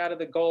coming out of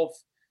the Gulf,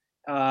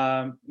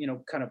 kind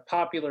of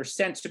popular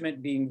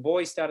sentiment being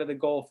voiced out of the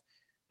Gulf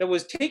that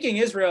was taking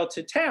Israel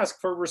to task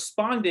for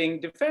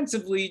responding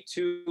defensively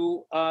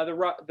to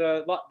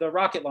the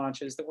rocket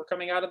launches that were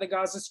coming out of the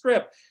Gaza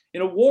Strip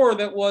in a war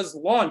that was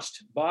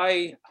launched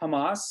by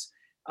Hamas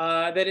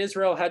that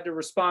Israel had to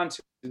respond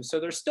to. So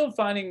they're still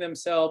finding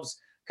themselves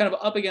kind of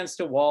up against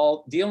a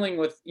wall, dealing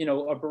with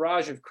a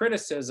barrage of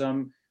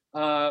criticism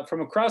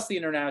from across the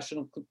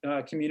international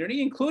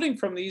community, including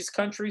from these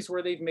countries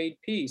where they've made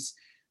peace.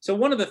 So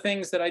one of the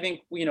things that I think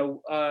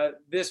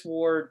this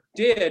war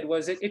did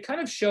was it kind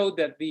of showed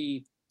that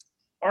the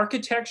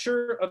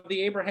architecture of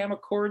the Abraham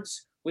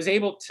Accords was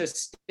able to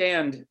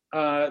stand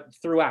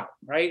throughout,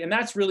 right? And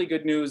that's really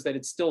good news that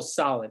it's still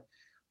solid.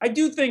 I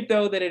do think,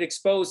 though, that it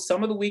exposed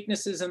some of the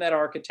weaknesses in that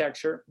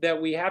architecture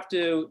that we have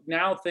to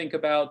now think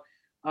about,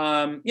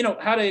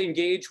 how to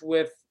engage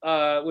with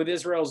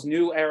Israel's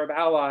new Arab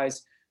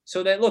allies,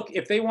 so that, look,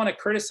 if they want to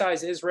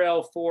criticize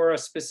Israel for a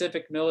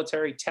specific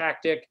military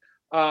tactic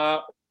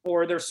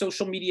or their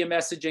social media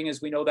messaging,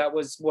 as we know that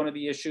was one of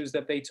the issues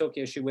that they took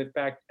issue with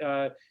back,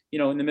 in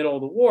the middle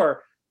of the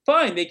war,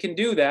 fine, they can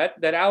do that.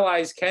 That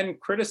allies can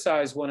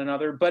criticize one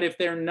another, but if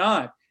they're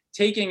not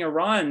taking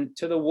Iran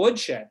to the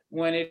woodshed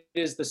when it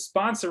is the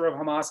sponsor of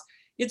Hamas,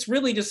 it's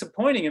really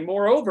disappointing. And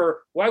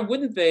moreover, why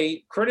wouldn't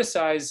they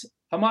criticize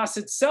Hamas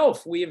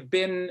itself? We have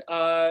been,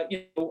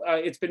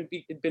 it's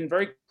been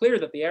very clear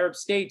that the Arab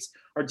states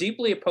are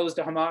deeply opposed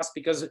to Hamas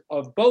because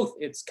of both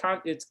its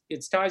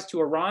ties to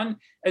Iran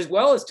as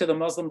well as to the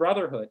Muslim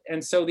Brotherhood.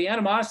 And so the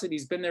animosity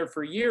has been there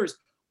for years.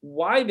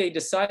 Why they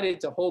decided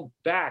to hold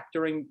back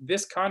during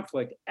this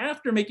conflict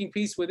after making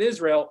peace with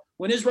Israel,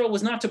 when Israel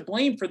was not to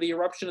blame for the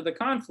eruption of the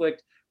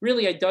conflict,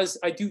 really, I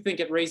do think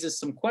it raises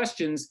some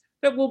questions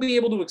that we'll be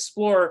able to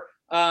explore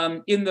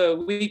in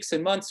the weeks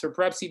and months, or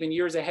perhaps even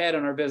years ahead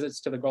on our visits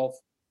to the Gulf.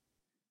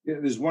 Yeah,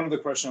 there's one other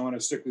question I want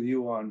to stick with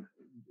you on,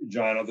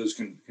 John. Others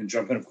can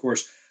jump in, of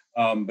course,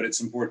 but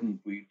it's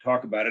important we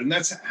talk about it. And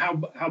that's how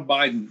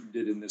Biden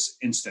did in this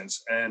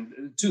instance.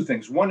 And 2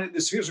 things. One,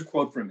 here's a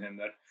quote from him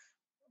that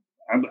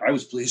I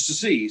was pleased to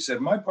see. He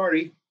said, "My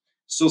party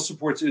still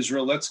supports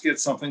Israel. Let's get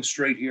something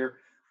straight here.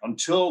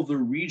 Until the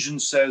region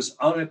says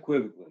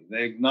unequivocally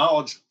they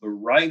acknowledge the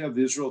right of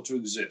Israel to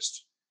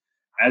exist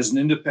as an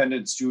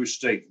independent Jewish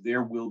state,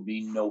 there will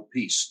be no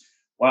peace."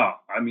 Wow.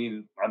 I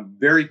mean, I'm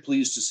very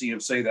pleased to see him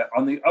say that.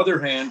 On the other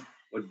hand,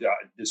 what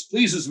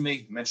displeases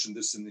me, mentioned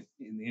this in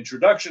the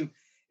introduction,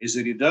 is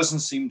that he doesn't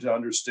seem to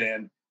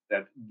understand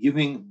that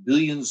giving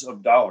billions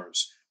of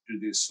dollars to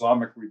the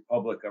Islamic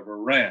Republic of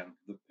Iran,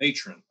 the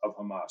patron of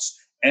Hamas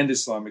and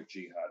Islamic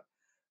Jihad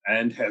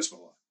and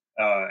Hezbollah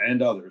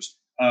and others,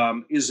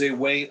 is a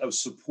way of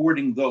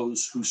supporting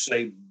those who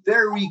say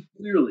very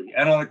clearly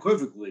and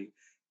unequivocally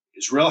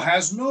Israel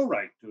has no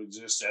right to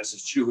exist as a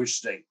Jewish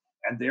state,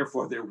 and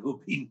therefore there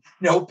will be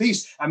no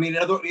peace. I mean,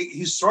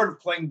 he's sort of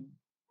playing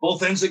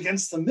both ends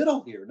against the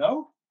middle here,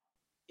 no?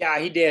 Yeah,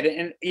 he did.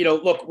 And,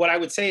 look, what I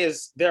would say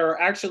is there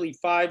are actually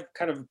 5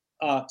 kind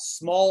of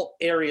small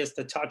areas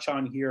to touch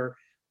on here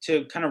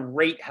to kind of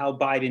rate how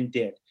Biden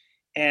did.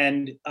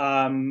 And,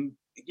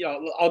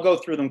 I'll go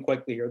through them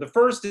quickly here. The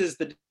first is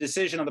the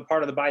decision on the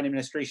part of the Biden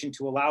administration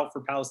to allow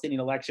for Palestinian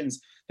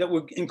elections that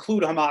would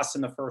include Hamas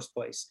in the first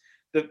place.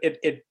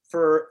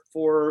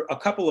 For a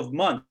couple of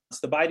months,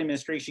 the Biden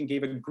administration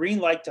gave a green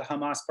light to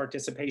Hamas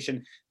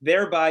participation,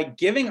 thereby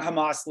giving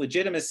Hamas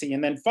legitimacy.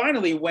 And then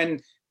finally, when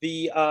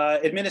the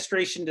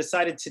administration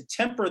decided to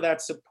temper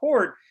that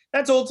support,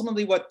 that's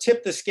ultimately what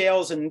tipped the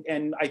scales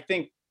and I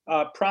think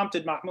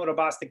prompted Mahmoud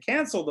Abbas to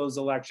cancel those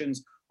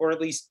elections, or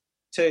at least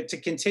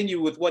to continue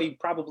with what he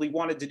probably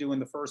wanted to do in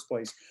the first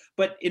place.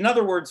 But in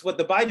other words, what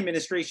the Biden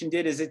administration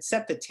did is it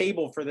set the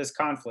table for this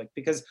conflict,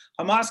 because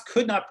Hamas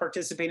could not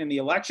participate in the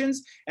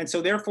elections. And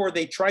so therefore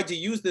they tried to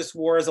use this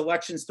war as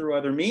elections through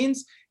other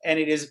means. And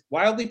it is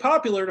wildly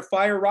popular to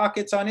fire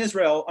rockets on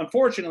Israel,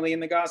 unfortunately, in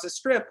the Gaza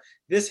Strip.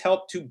 This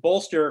helped to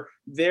bolster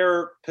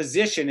their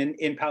position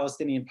in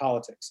Palestinian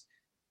politics.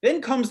 Then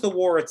comes the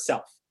war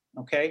itself,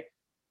 okay?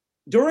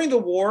 During the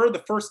war,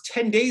 the first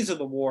 10 days of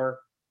the war,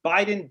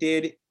 Biden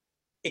did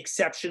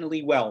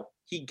exceptionally well.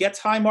 He gets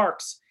high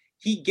marks.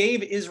 He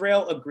gave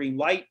Israel a green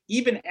light.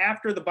 Even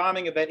after the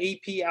bombing of that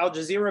AP Al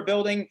Jazeera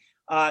building,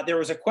 there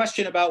was a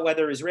question about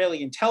whether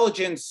Israeli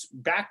intelligence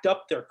backed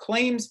up their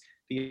claims.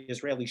 The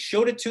Israelis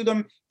showed it to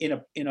them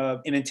in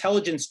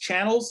intelligence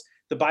channels.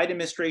 The Biden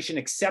administration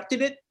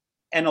accepted it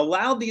and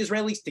allowed the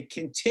Israelis to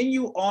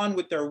continue on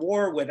with their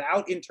war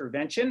without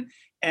intervention.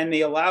 And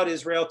they allowed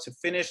Israel to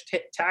finish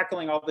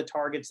tackling all the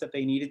targets that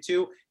they needed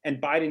to.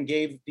 And Biden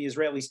gave the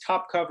Israelis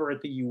top cover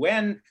at the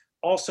UN,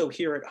 also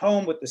here at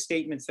home with the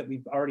statements that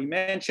we've already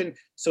mentioned.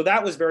 So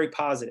that was very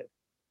positive.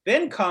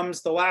 Then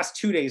comes the last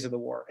 2 days of the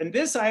war. And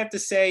this, I have to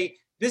say,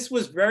 this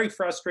was very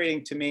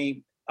frustrating to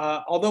me,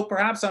 although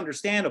perhaps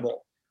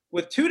understandable.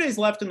 With 2 days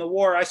left in the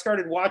war, I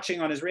started watching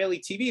on Israeli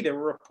TV. There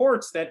were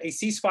reports that a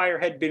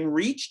ceasefire had been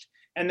reached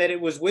and that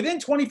it was within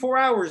 24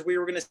 hours we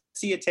were going to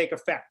see it take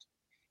effect.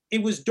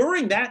 It was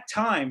during that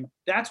time,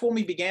 that's when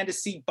we began to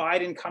see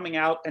Biden coming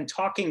out and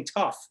talking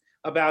tough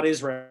about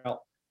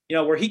Israel,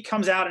 where he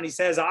comes out and he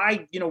says,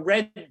 I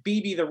read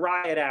Bibi the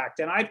Riot Act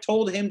and I've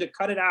told him to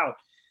cut it out.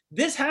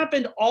 This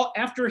happened all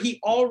after he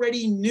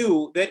already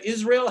knew that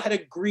Israel had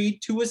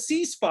agreed to a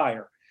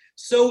ceasefire.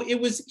 So he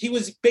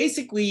was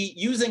basically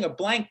using a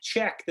blank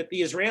check that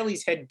the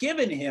Israelis had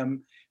given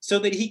him so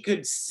that he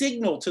could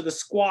signal to the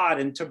Squad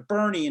and to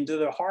Bernie and to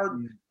the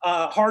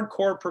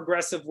hardcore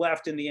progressive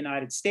left in the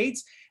United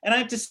States. And I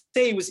have to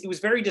say, it was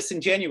very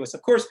disingenuous.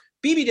 Of course,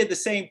 Bibi did the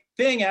same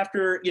thing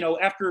after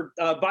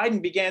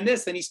Biden began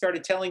this. Then he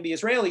started telling the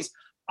Israelis,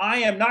 I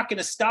am not going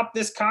to stop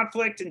this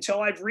conflict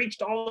until I've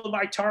reached all of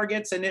my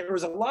targets. And there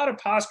was a lot of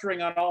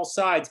posturing on all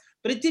sides,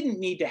 but it didn't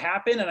need to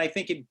happen. And I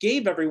think it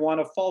gave everyone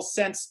a false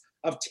sense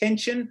of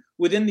tension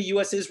within the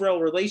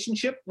U.S.-Israel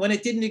relationship when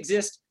it didn't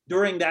exist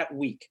during that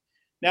week.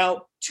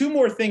 Now, 2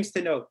 more things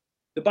to note.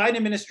 The Biden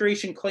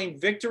administration claimed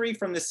victory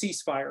from the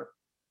ceasefire.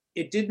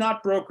 It did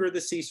not broker the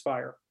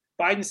ceasefire.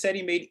 Biden said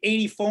he made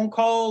 80 phone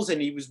calls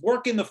and he was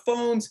working the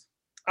phones.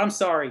 I'm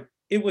sorry.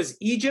 It was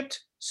Egypt,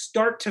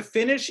 start to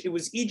finish. It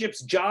was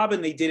Egypt's job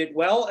and they did it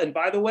well. And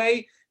by the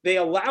way, they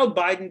allowed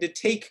Biden to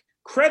take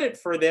credit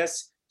for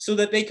this so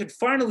that they could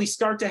finally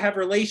start to have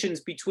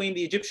relations between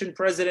the Egyptian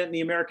president and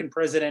the American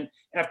president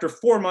after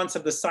 4 months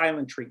of the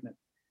silent treatment.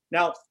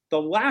 Now,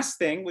 the last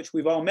thing, which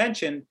we've all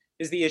mentioned,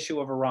 is the issue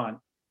of Iran.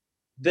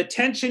 The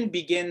tension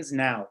begins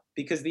now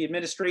because the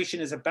administration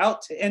is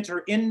about to enter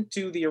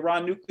into the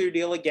Iran nuclear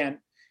deal again.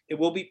 It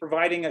will be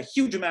providing a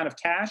huge amount of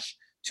cash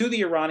to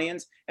the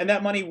Iranians, and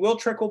that money will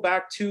trickle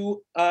back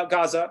to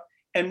Gaza.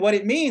 And what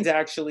it means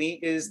actually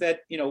is that,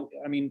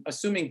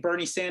 assuming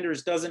Bernie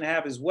Sanders doesn't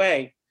have his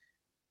way,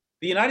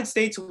 the United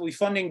States will be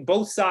funding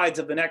both sides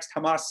of the next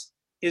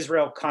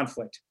Hamas-Israel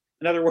conflict.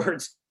 In other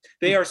words,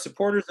 they are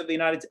supporters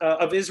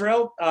of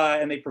Israel,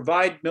 and they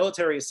provide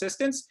military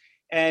assistance.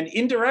 And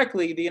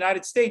indirectly, the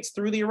United States,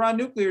 through the Iran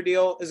nuclear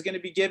deal, is going to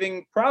be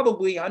giving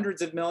probably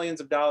hundreds of millions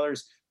of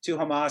dollars to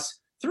Hamas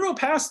through a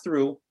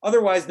pass-through,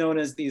 otherwise known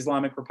as the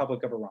Islamic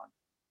Republic of Iran.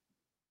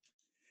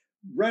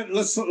 Brent,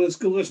 let's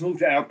move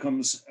to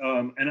outcomes,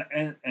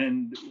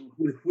 and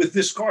with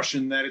this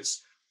caution that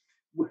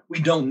we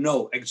don't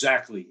know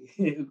exactly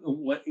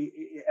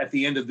at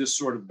the end of this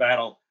sort of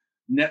battle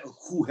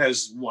who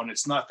has won.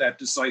 It's not that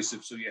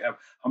decisive. So you have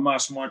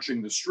Hamas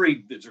marching the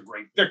street. It's a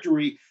great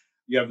victory.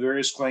 You have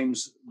various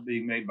claims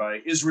being made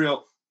by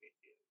Israel.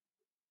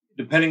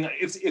 Depending on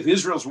if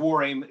Israel's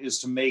war aim is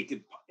to make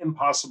it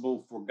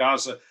impossible for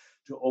Gaza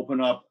to open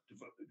up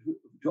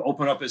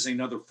as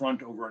another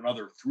front over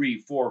another 3,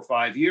 4,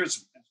 5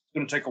 years, it's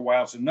going to take a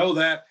while to know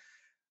that.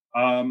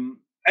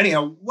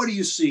 Anyhow, what do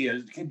you see?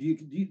 Do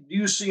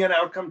you see an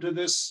outcome to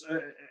this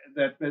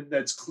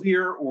that's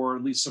clear, or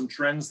at least some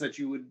trends that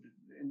you would,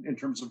 in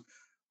terms of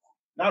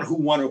not who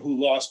won or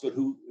who lost, but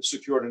who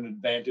secured an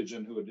advantage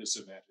and who a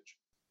disadvantage.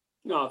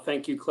 No,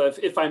 thank you, Cliff.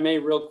 If I may,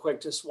 real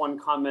quick, just one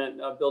comment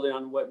building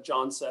on what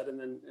John said, and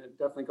then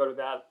definitely go to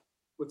that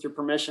with your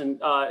permission.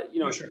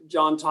 Sure.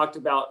 John talked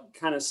about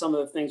kind of some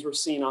of the things we're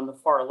seeing on the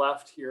far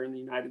left here in the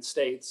United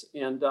States.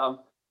 And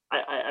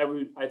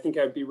I think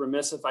I'd be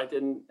remiss if I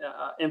didn't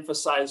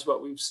emphasize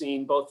what we've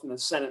seen both in the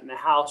Senate and the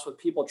House with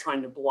people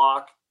trying to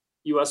block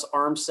U.S.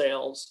 arms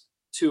sales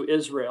to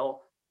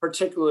Israel,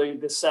 particularly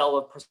the sale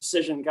of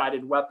precision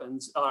guided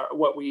weapons,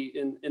 what we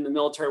in the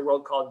military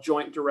world call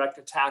joint direct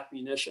attack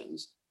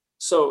munitions.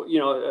 So,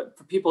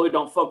 for people who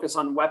don't focus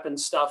on weapon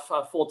stuff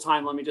full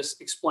time, let me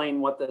just explain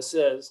what this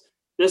is.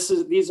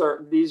 These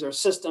are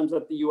systems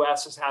that the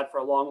U.S. has had for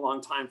a long, long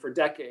time, for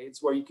decades,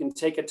 where you can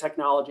take a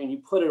technology and you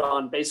put it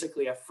on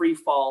basically a free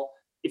fall,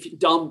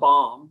 dumb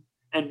bomb,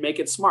 and make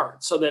it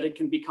smart so that it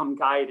can become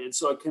guided,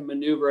 so it can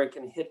maneuver, it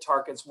can hit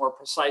targets more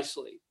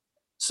precisely.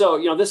 So,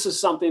 this is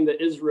something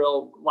that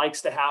Israel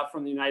likes to have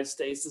from the United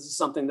States. This is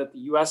something that the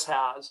U.S.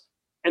 has,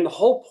 and the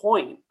whole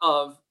point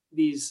of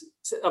this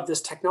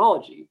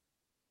technology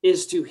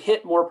is to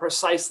hit more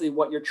precisely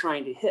what you're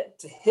trying to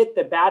hit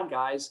the bad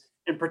guys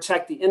and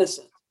protect the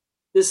innocent.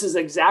 This is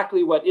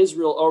exactly what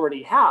Israel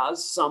already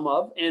has, some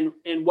of, and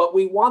what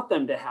we want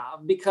them to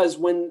have, because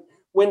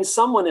when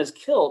someone is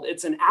killed,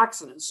 it's an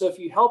accident. So if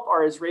you help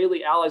our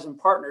Israeli allies and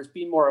partners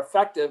be more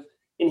effective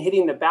in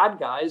hitting the bad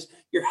guys,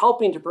 you're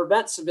helping to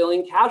prevent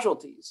civilian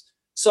casualties.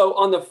 So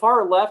on the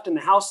far left in the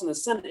House and the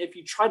Senate, if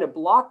you try to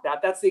block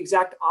that, that's the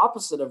exact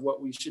opposite of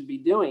what we should be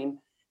doing,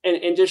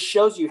 and just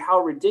shows you how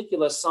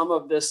ridiculous some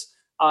of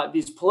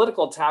these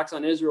political attacks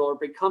on Israel are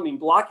becoming,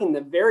 blocking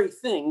the very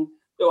thing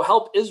that will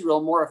help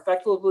Israel more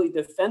effectively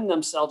defend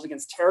themselves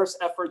against terrorist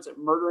efforts at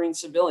murdering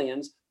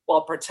civilians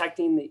while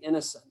protecting the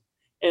innocent.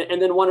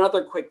 And then one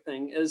other quick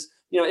thing is,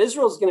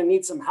 Israel's going to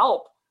need some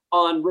help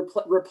on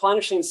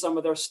replenishing some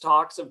of their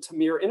stocks of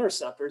Tamir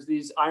interceptors,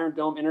 these Iron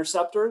Dome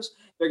interceptors.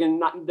 They're going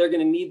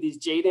to need these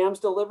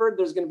JDAMs delivered.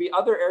 There's going to be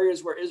other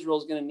areas where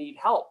Israel's going to need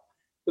help.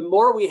 The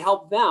more we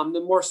help them, the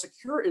more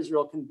secure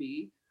Israel can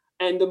be,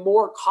 and the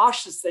more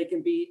cautious they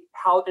can be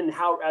how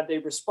they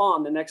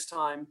respond the next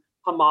time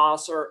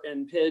Hamas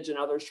and PIJ and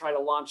others try to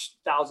launch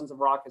thousands of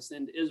rockets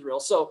into Israel.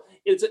 So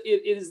it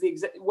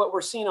is what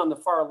we're seeing on the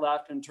far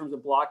left in terms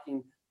of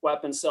blocking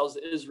weapons sales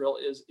to Israel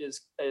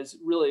is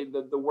really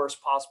the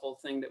worst possible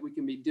thing that we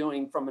can be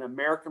doing from an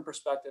American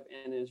perspective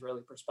and an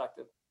Israeli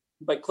perspective.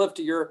 But Cliff,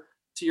 to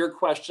your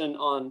question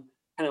on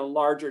kind of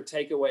larger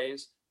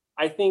takeaways,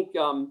 I think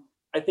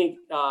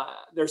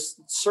there's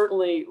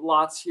certainly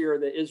lots here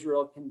that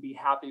Israel can be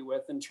happy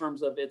with in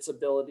terms of its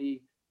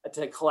ability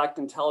to collect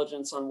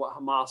intelligence on what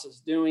Hamas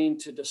is doing,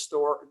 to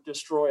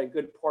destroy a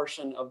good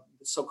portion of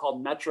the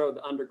so-called Metro,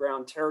 the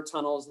underground terror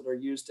tunnels that are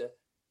used to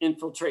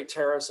infiltrate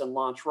terrorists and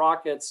launch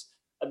rockets,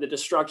 the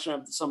destruction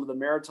of some of the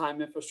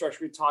maritime infrastructure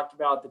we talked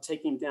about, the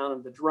taking down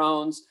of the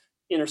drones,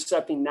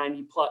 intercepting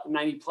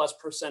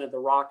 90+% of the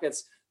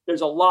rockets.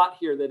 There's a lot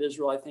here that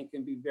Israel, I think,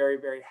 can be very,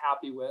 very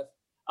happy with.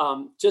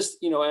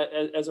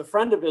 As a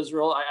friend of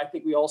Israel, I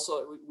think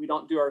we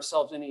don't do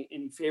ourselves any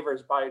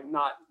favors by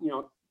not,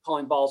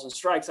 calling balls and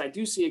strikes. I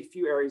do see a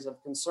few areas of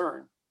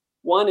concern.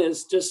 One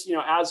is just,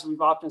 as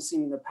we've often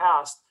seen in the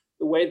past,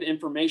 the way the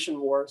information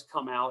wars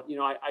come out.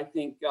 I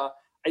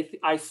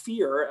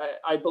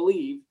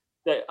believe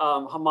that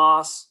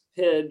Hamas,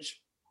 PIJ,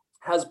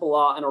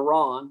 Hezbollah, and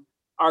Iran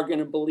are going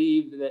to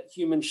believe that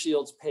human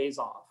shields pays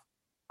off.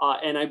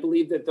 And I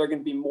believe that they're going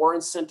to be more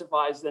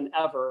incentivized than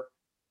ever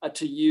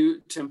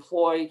to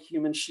employ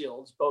human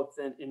shields, both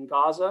in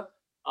Gaza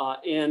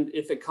and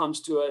if it comes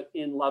to it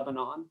in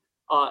Lebanon.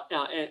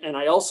 And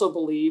I also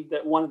believe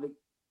that one of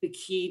the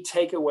key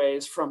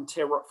takeaways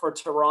for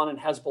Tehran and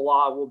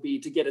Hezbollah will be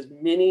to get as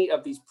many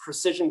of these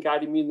precision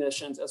guided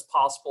munitions as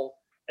possible,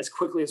 as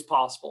quickly as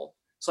possible.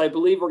 So I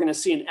believe we're going to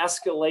see an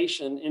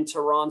escalation in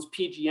Tehran's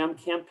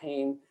PGM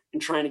campaign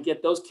in trying to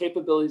get those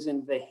capabilities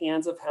into the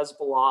hands of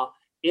Hezbollah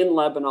in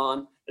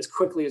Lebanon as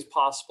quickly as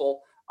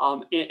possible.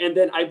 And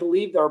then I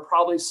believe there are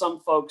probably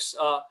some folks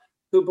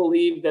who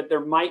believe that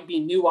there might be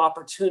new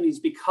opportunities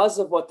because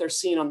of what they're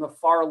seeing on the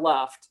far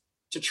left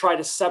to try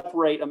to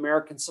separate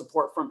American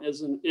support from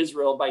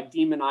Israel by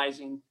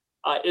demonizing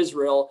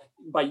Israel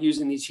by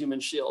using these human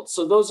shields.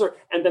 So those are,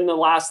 and then the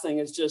last thing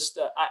is just,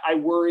 I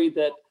worry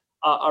that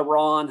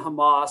Iran,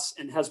 Hamas,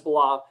 and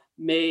Hezbollah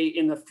may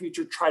in the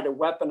future try to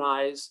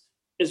weaponize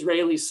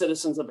Israeli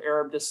citizens of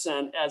Arab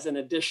descent as an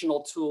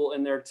additional tool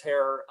in their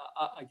terror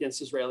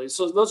against Israelis.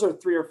 So those are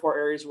 3 or 4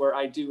 areas where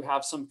I do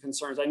have some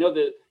concerns. I know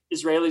that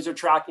Israelis are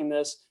tracking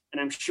this,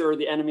 and I'm sure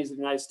the enemies of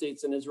the United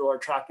States and Israel are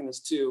tracking this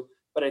too.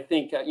 But I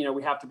think,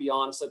 we have to be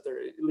honest that there,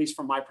 at least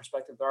from my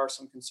perspective, there are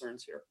some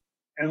concerns here.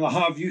 And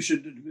Lahav, you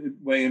should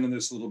weigh in on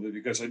this a little bit,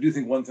 because I do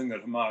think one thing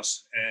that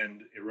Hamas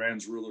and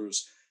Iran's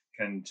rulers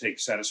can take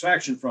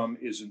satisfaction from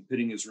is in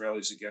pitting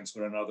Israelis against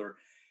one another.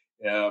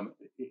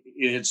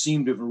 It had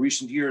seemed over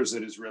recent years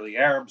that Israeli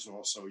Arabs,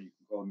 also you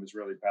can call them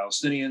Israeli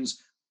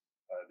Palestinians,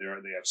 they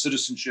have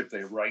citizenship, they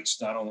have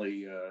rights not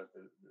only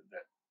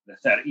that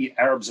that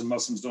Arabs and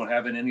Muslims don't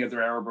have in any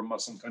other Arab or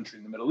Muslim country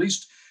in the Middle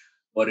East.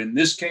 But in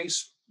this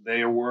case,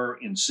 they were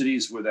in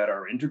cities that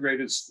are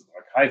integrated,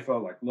 like Haifa,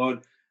 like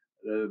Lod.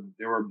 There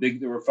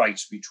were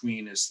fights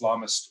between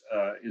Islamist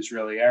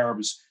Israeli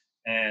Arabs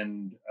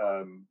and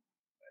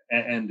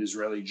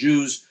Israeli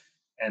Jews,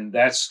 and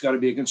that's got to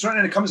be a concern.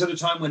 And it comes at a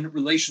time when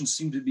relations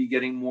seem to be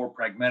getting more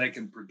pragmatic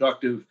and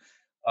productive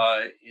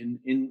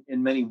in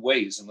many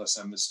ways, unless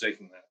I'm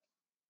mistaking that.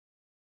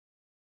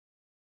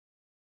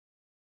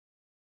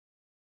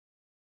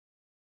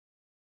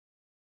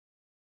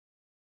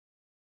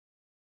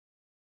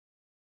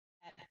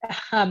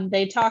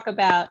 They talk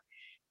about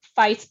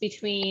fights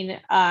between,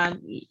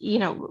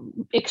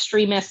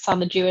 extremists on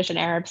the Jewish and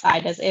Arab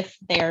side as if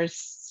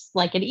there's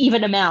like an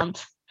even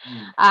amount.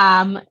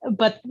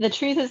 But the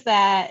truth is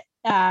that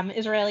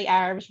Israeli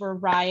Arabs were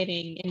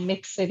rioting in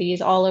mixed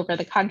cities all over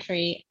the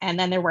country, and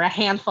then there were a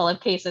handful of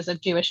cases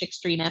of Jewish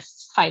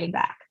extremists fighting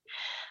back.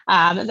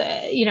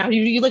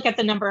 You look at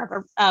the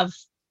number of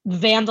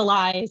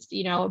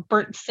vandalized,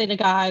 burnt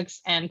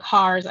synagogues and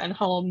cars and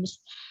homes.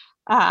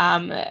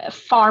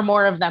 Far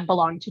more of them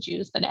belong to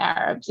Jews than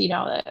Arabs,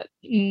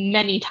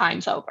 many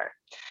times over.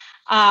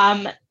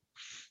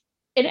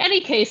 In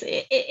any case,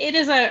 it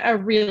is a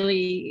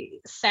really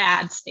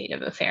sad state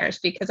of affairs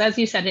because, as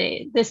you said,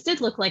 this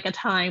did look like a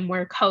time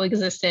where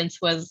coexistence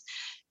was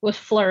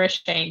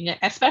flourishing,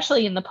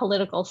 especially in the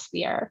political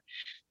sphere.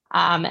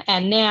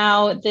 And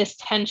now this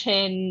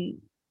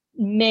tension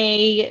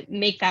may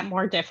make that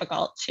more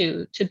difficult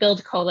to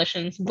build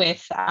coalitions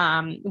with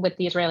the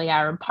Israeli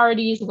Arab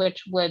parties,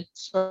 which would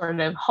sort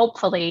of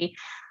hopefully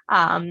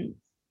send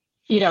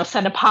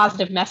a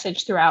positive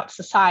message throughout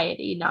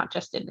society, not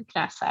just in the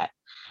Knesset.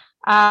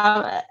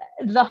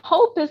 The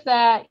hope is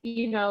that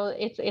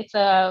it's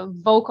a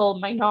vocal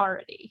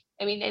minority.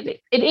 I mean,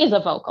 it is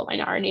a vocal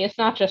minority. It's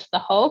not just the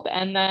hope,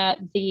 and that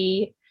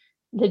the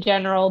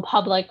general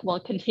public will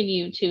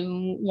continue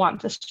to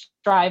want to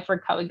strive for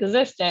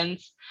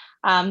coexistence.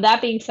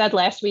 That being said,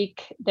 last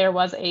week there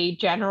was a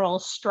general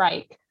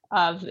strike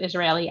of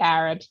Israeli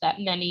Arabs that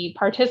many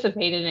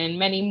participated in,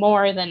 many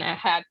more than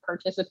had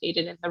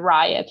participated in the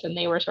riots, and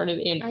they were sort of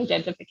in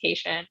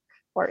identification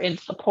or in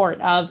support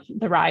of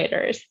the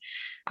rioters.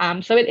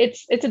 So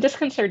it's a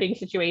disconcerting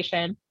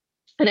situation.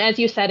 And as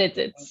you said,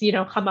 it's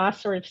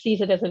Hamas sort of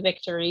sees it as a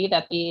victory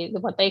that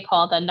what they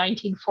call the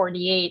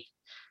 1948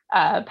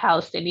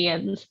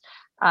 Palestinians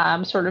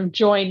sort of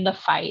joined the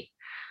fight.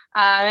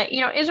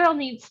 Israel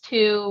needs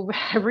to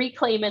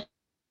reclaim its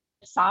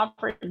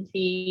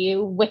sovereignty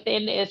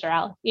within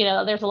Israel.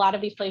 There's a lot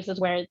of these places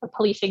where the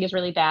policing is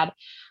really bad.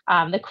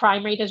 The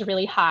crime rate is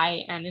really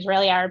high, and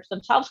Israeli Arabs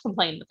themselves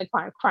complain that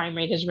the crime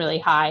rate is really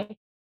high.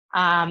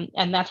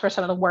 And that's where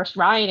some of the worst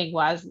rioting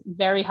was,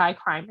 very high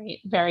crime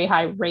rate, very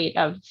high rate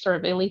of sort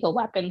of illegal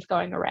weapons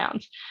going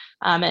around.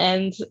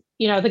 And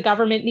the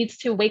government needs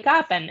to wake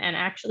up and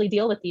actually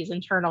deal with these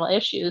internal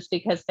issues,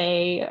 because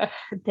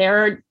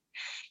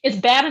it's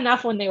bad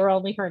enough when they were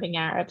only hurting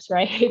Arabs,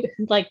 right?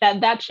 Like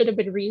that should have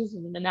been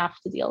reason enough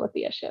to deal with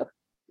the issue.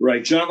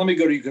 Right. John, let me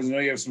go to you because I know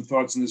you have some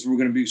thoughts on this. We're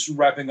going to be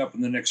wrapping up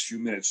in the next few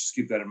minutes. Just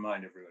keep that in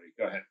mind, everybody.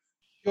 Go ahead.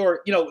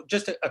 Sure.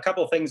 Just a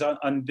couple of things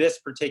on this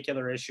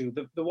particular issue.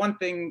 The one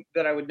thing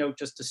that I would note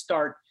just to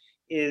start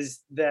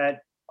is that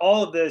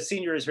all of the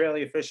senior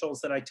Israeli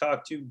officials that I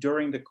talked to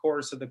during the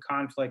course of the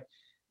conflict,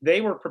 they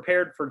were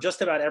prepared for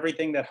just about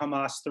everything that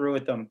Hamas threw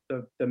at them.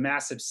 The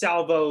massive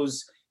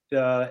salvos,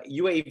 the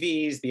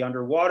UAVs, the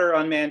underwater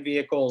unmanned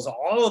vehicles,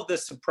 all of the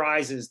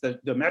surprises,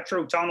 the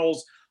metro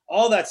tunnels,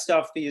 all that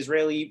stuff the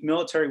Israeli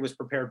military was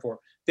prepared for.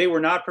 They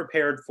were not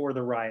prepared for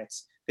the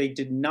riots. They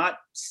did not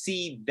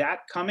see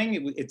that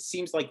coming. It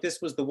seems like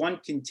this was the one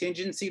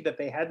contingency that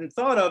they hadn't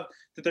thought of,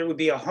 that there would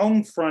be a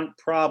home front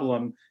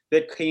problem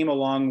that came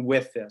along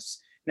with this.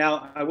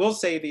 Now, I will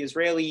say the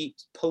Israeli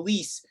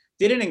police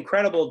did an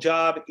incredible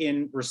job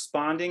in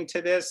responding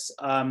to this.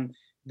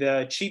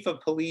 The chief of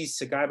police,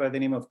 a guy by the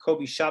name of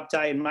Kobi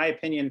Shabtai, in my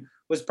opinion,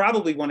 was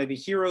probably one of the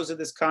heroes of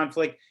this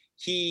conflict.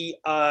 He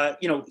vowed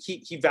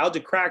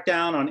to crack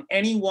down on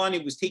anyone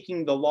who was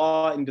taking the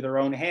law into their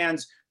own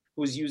hands,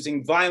 who was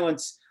using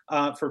violence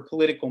for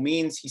political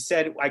means. He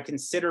said, I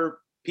consider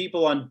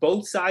people on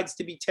both sides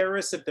to be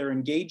terrorists if they're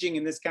engaging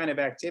in this kind of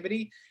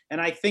activity.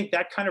 And I think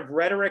that kind of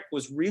rhetoric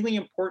was really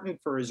important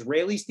for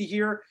Israelis to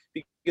hear,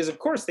 because of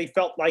course they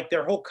felt like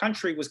their whole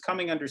country was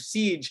coming under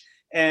siege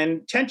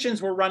and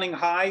tensions were running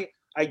high.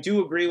 I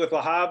do agree with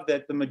Lahav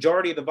that the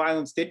majority of the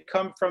violence did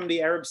come from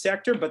the Arab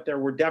sector, but there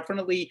were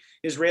definitely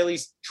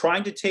Israelis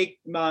trying to take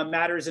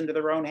matters into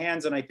their own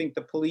hands. And I think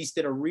the police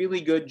did a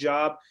really good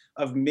job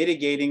of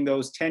mitigating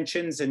those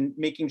tensions and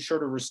making sure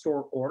to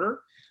restore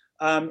order.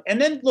 And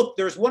then, look,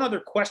 there's one other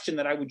question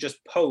that I would just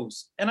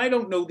pose, and I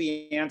don't know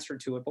the answer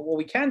to it, but what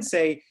we can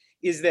say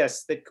is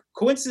this, that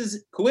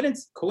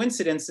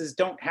coincidences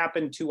don't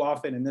happen too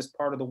often in this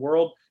part of the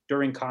world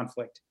during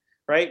conflict.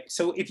 Right?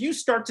 So if you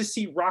start to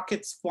see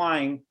rockets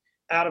flying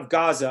out of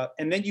Gaza,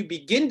 and then you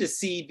begin to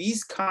see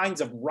these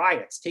kinds of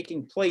riots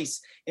taking place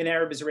in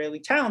Arab Israeli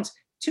towns,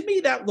 to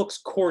me, that looks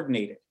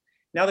coordinated.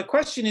 Now, the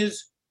question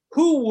is,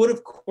 who would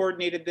have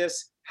coordinated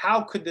this?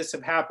 How could this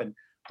have happened?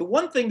 The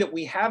one thing that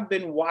we have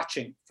been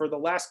watching for the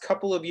last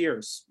couple of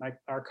years,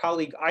 our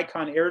colleague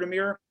Aykan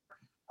Erdemir,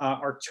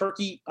 our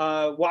Turkey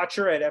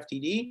watcher at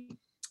FDD,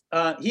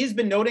 he's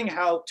been noting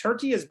how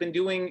Turkey has been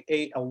doing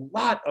a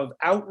lot of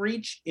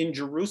outreach in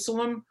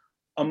Jerusalem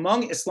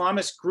among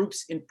Islamist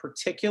groups in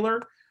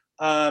particular,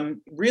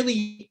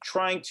 really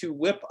trying to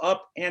whip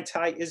up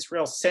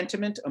anti-Israel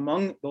sentiment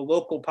among the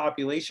local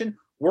population,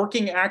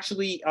 working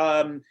actually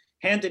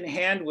hand in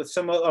hand with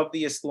some of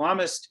the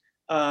Islamist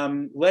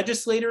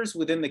legislators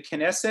within the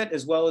Knesset,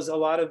 as well as a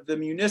lot of the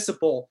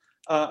municipal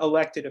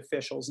elected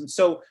officials. And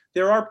so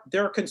there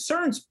are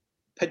concerns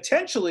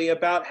potentially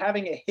about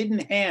having a hidden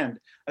hand,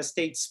 a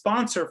state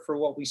sponsor for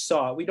what we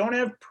saw. We don't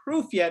have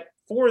proof yet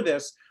for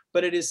this,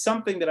 but it is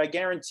something that I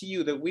guarantee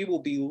you that we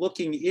will be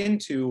looking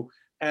into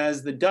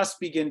as the dust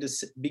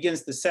begins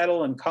to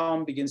settle and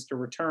calm begins to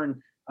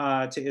return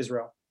to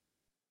Israel.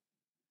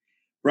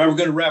 Brad, we're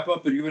going to wrap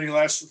up, but do you have any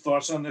last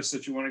thoughts on this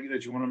that you want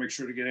to make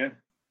sure to get in?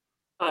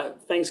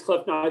 Thanks,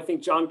 Cliff. No, I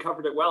think John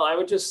covered it well. I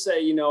would just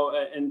say,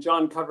 and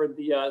John covered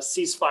the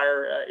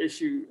ceasefire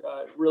issue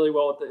really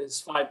well with his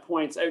 5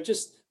 points.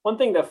 One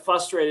thing that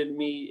frustrated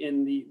me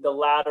in the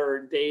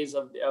latter days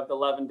of the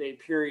 11-day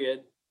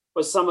period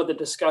was some of the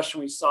discussion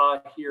we saw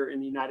here in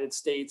the United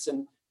States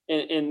and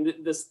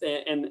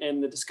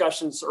the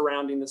discussions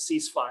surrounding the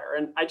ceasefire.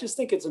 And I just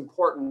think it's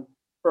important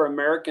for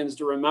Americans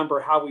to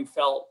remember how we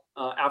felt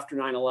after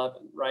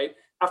 9/11, right?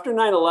 After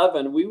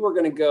 9/11, we were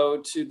going to go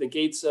to the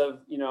gates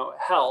of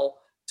hell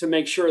to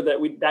make sure that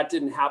that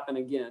didn't happen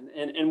again.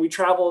 And we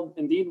traveled,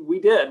 indeed we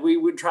did.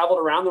 We traveled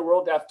around the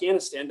world to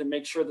Afghanistan to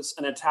make sure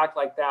an attack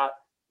like that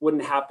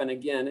wouldn't happen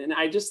again. And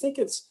I just think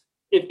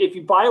if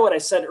you buy what I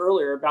said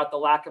earlier about the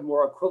lack of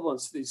moral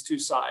equivalence to these two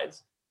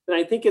sides, then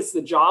I think it's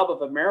the job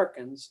of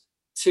Americans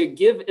to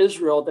give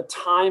Israel the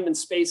time and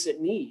space it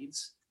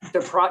needs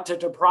to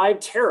deprive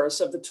terrorists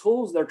of the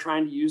tools they're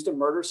trying to use to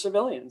murder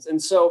civilians.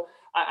 And so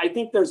I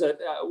think there's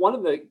one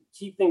of the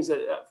key things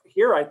that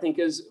here I think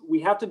is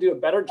we have to do a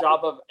better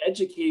job of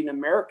educating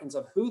Americans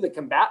of who the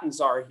combatants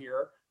are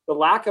here, the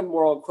lack of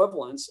moral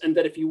equivalence, and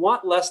that if you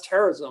want less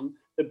terrorism,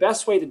 the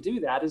best way to do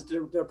that is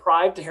to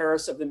deprive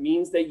terrorists of the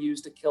means they use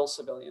to kill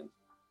civilians.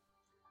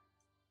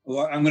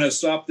 Well, I'm going to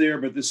stop there,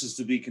 but this is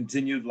to be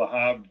continued.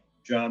 Lahab,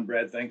 John,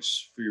 Brad,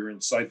 thanks for your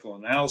insightful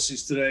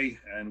analyses today,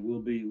 and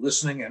we'll be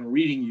listening and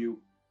reading you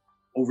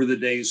over the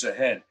days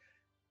ahead.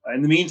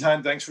 In the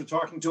meantime, thanks for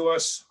talking to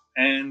us,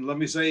 and let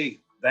me say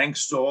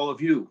thanks to all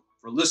of you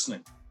for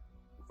listening to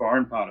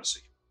Foreign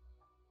Policy.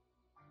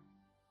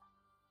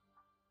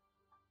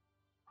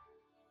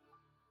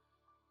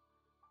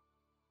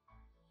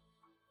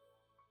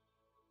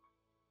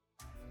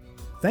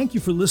 Thank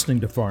you for listening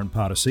to Foreign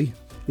Policy.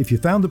 If you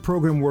found the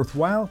program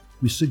worthwhile,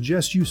 we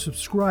suggest you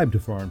subscribe to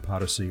Foreign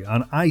Policy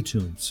on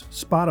iTunes,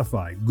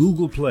 Spotify,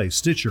 Google Play,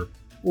 Stitcher,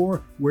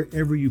 or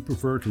wherever you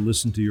prefer to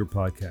listen to your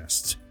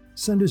podcasts.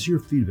 Send us your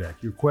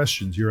feedback, your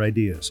questions, your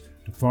ideas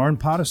to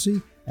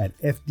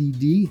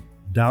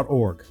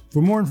foreignpolicy@fdd.org.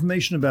 For more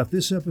information about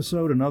this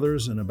episode and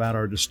others and about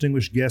our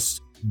distinguished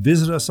guests,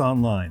 visit us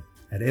online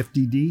at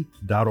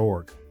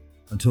fdd.org.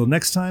 Until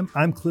next time,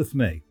 I'm Cliff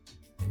May,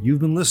 and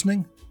you've been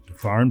listening to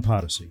Foreign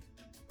Policy.